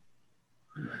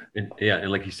 And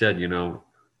like you said,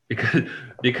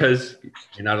 because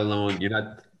you're not alone, you're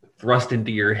not thrust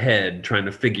into your head trying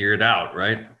to figure it out,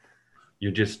 right?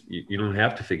 You don't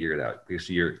have to figure it out because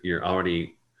you're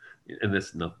already, and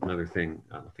this is another thing,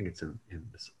 I think it's in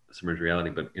Submerged Reality,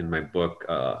 but in my book,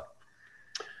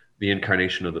 The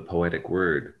Incarnation of the Poetic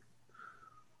Word,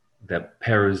 that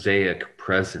parousiac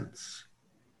presence,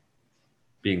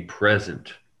 being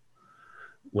present,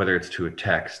 whether it's to a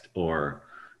text or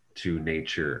to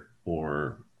nature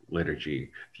or liturgy,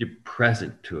 if you're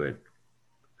present to it,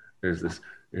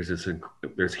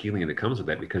 there's healing that comes with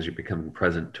that because you're becoming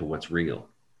present to what's real.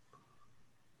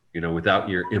 Without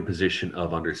your imposition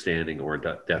of understanding or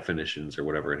definitions or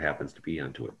whatever it happens to be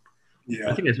onto it. Yeah,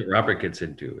 I think that's what Robert gets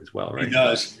into as well, right? He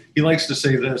does. He likes to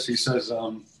say this. He says,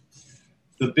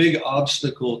 the big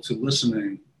obstacle to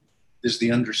listening is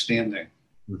the understanding.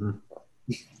 Mm-hmm.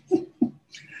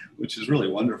 Which is really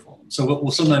wonderful. So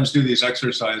we'll sometimes do these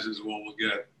exercises where we'll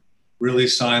get really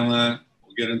silent,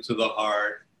 we'll get into the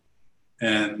heart,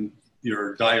 and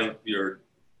your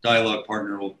dialogue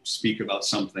partner will speak about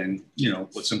something,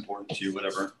 what's important to you,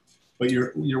 whatever. But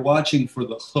you're watching for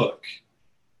the hook,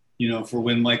 for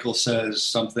when Michael says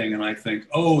something and I think,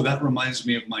 oh, that reminds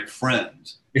me of my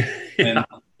friend. Yeah.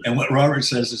 And what Robert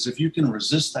says is, if you can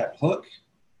resist that hook,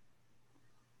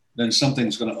 then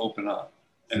something's going to open up.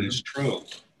 And it's true.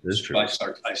 It's true. I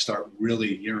start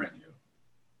really hearing you,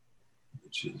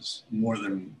 which is more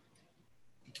than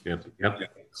Yep.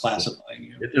 classifying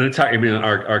you. And it's hard. I mean,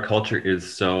 our culture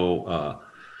is so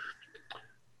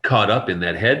caught up in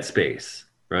that headspace,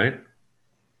 right?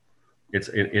 It's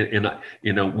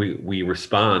we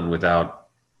respond without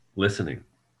listening.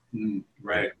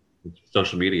 Right.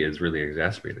 Social media has really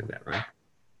exacerbated that, right?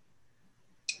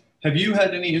 Have you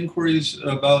had any inquiries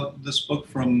about this book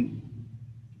from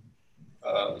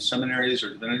seminaries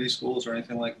or divinity schools or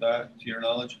anything like that, to your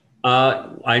knowledge?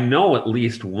 I know at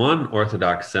least one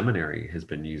Orthodox seminary has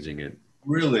been using it.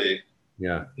 Really?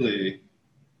 Yeah. Really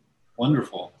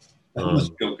wonderful. That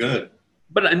must feel good.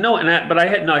 But I know, but I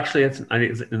had no. Actually,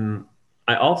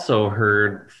 I also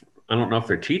heard. I don't know if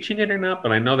they're teaching it or not,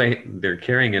 but I know they're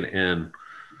carrying it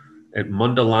at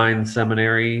Mundelein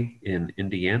Seminary in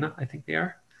Indiana. I think they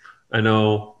are. I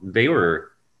know they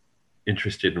were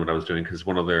interested in what I was doing because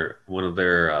one of their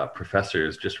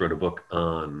professors just wrote a book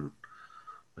on,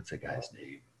 what's that guy's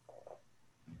name?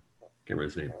 Can't remember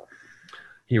his name.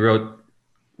 He wrote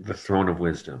The Throne of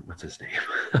Wisdom. What's his name?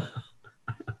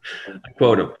 I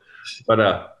quote him,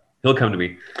 but he'll come to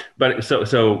me. But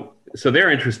so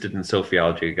they're interested in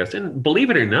sophiology, I guess. And believe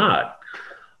it or not,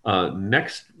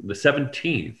 the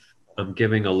 17th, I'm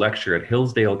giving a lecture at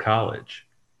Hillsdale College.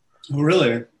 Oh,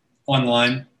 really?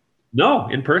 Online? No,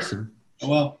 in person. Oh,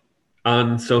 well.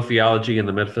 On sophiology and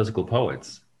the metaphysical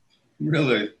poets.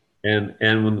 Really?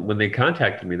 And when they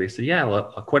contacted me, they said, yeah,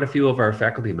 quite a few of our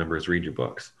faculty members read your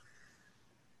books.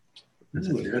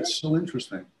 Really? That's so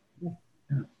interesting. Yeah.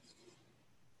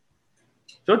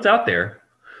 So it's out there.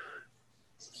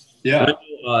 Yeah.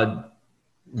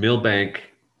 Milbank,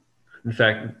 in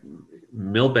fact,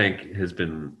 Milbank has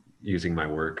been using my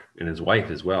work, and his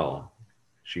wife as well.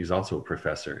 She's also a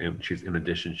professor, and she's an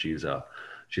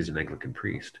Anglican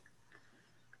priest.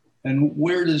 And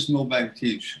where does Milbank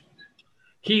teach?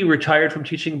 He retired from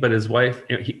teaching, but his wife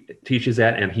he teaches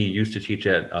at, and he used to teach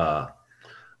at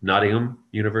Nottingham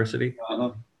University.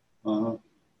 Well,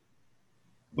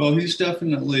 he's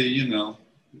definitely,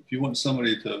 if you want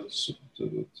somebody to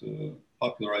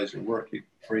popularize your work, he's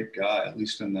a great guy, at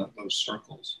least in those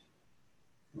circles.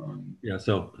 Yeah,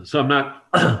 so I'm not.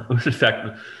 In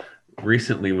fact,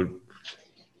 recently,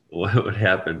 what would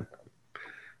happen?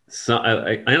 So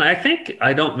I think,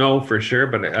 I don't know for sure,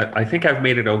 but I think I've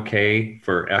made it okay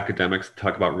for academics to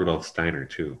talk about Rudolf Steiner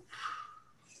too.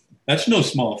 That's no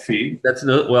small feat. That's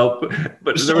no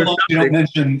but so long you don't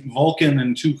mention Vulcan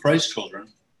and two Christ children.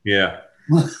 Yeah,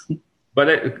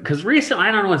 but because recently,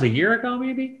 I don't know, it was a year ago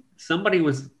maybe, somebody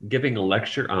was giving a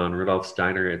lecture on Rudolf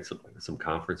Steiner at some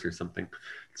conference or something.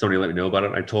 Somebody let me know about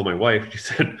it. I told my wife. She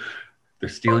said, "They're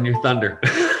stealing your thunder."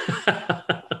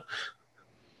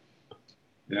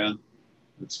 Yeah,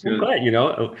 that's good. I'm glad,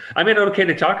 I made it okay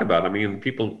to talk about. I mean,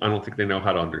 people, I don't think they know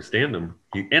how to understand them.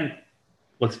 And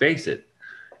let's face it,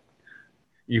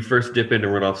 you first dip into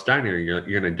Rudolf Steiner,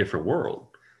 you're in a different world.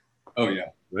 Oh yeah,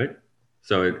 right.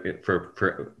 So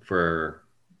for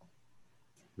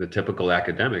the typical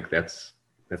academic, that's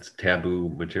taboo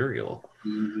material.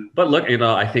 Mm-hmm. But look,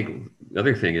 I think the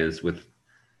other thing is with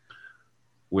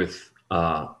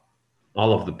all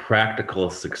of the practical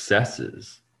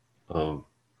successes of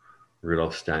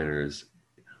Rudolf Steiner's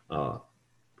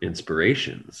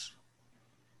inspirations,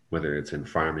 whether it's in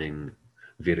farming,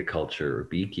 viticulture, or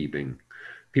beekeeping,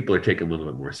 people are taking a little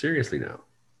bit more seriously now.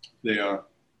 They are.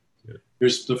 Yeah.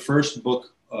 There's the first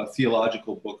book,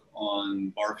 theological book on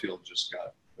Barfield just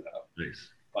got put out. Nice.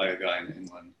 By a guy in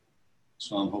England.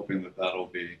 So I'm hoping that'll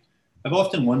be. I've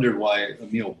often wondered why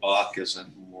Emil Bach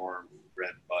isn't more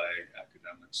read by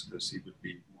academics, because he would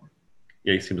be more.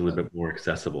 Yeah, he seems a little bit more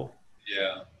accessible.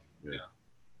 Yeah.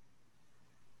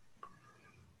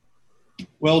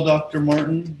 Well, Dr.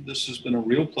 Martin, this has been a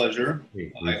real pleasure.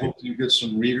 I hope you get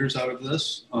some readers out of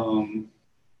this. And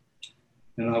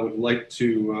I would like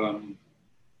to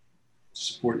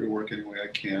support your work any way I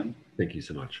can. Thank you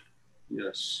so much.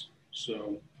 Yes.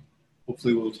 So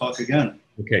hopefully we'll talk again.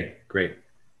 Okay, great.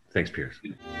 Thanks, Piers.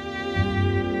 Yeah.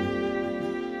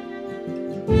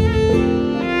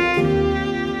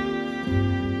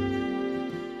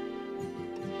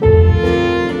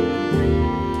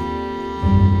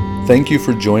 Thank you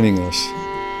for joining us.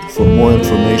 For more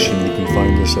information, you can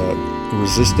find us at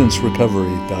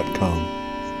resistancerecovery.com.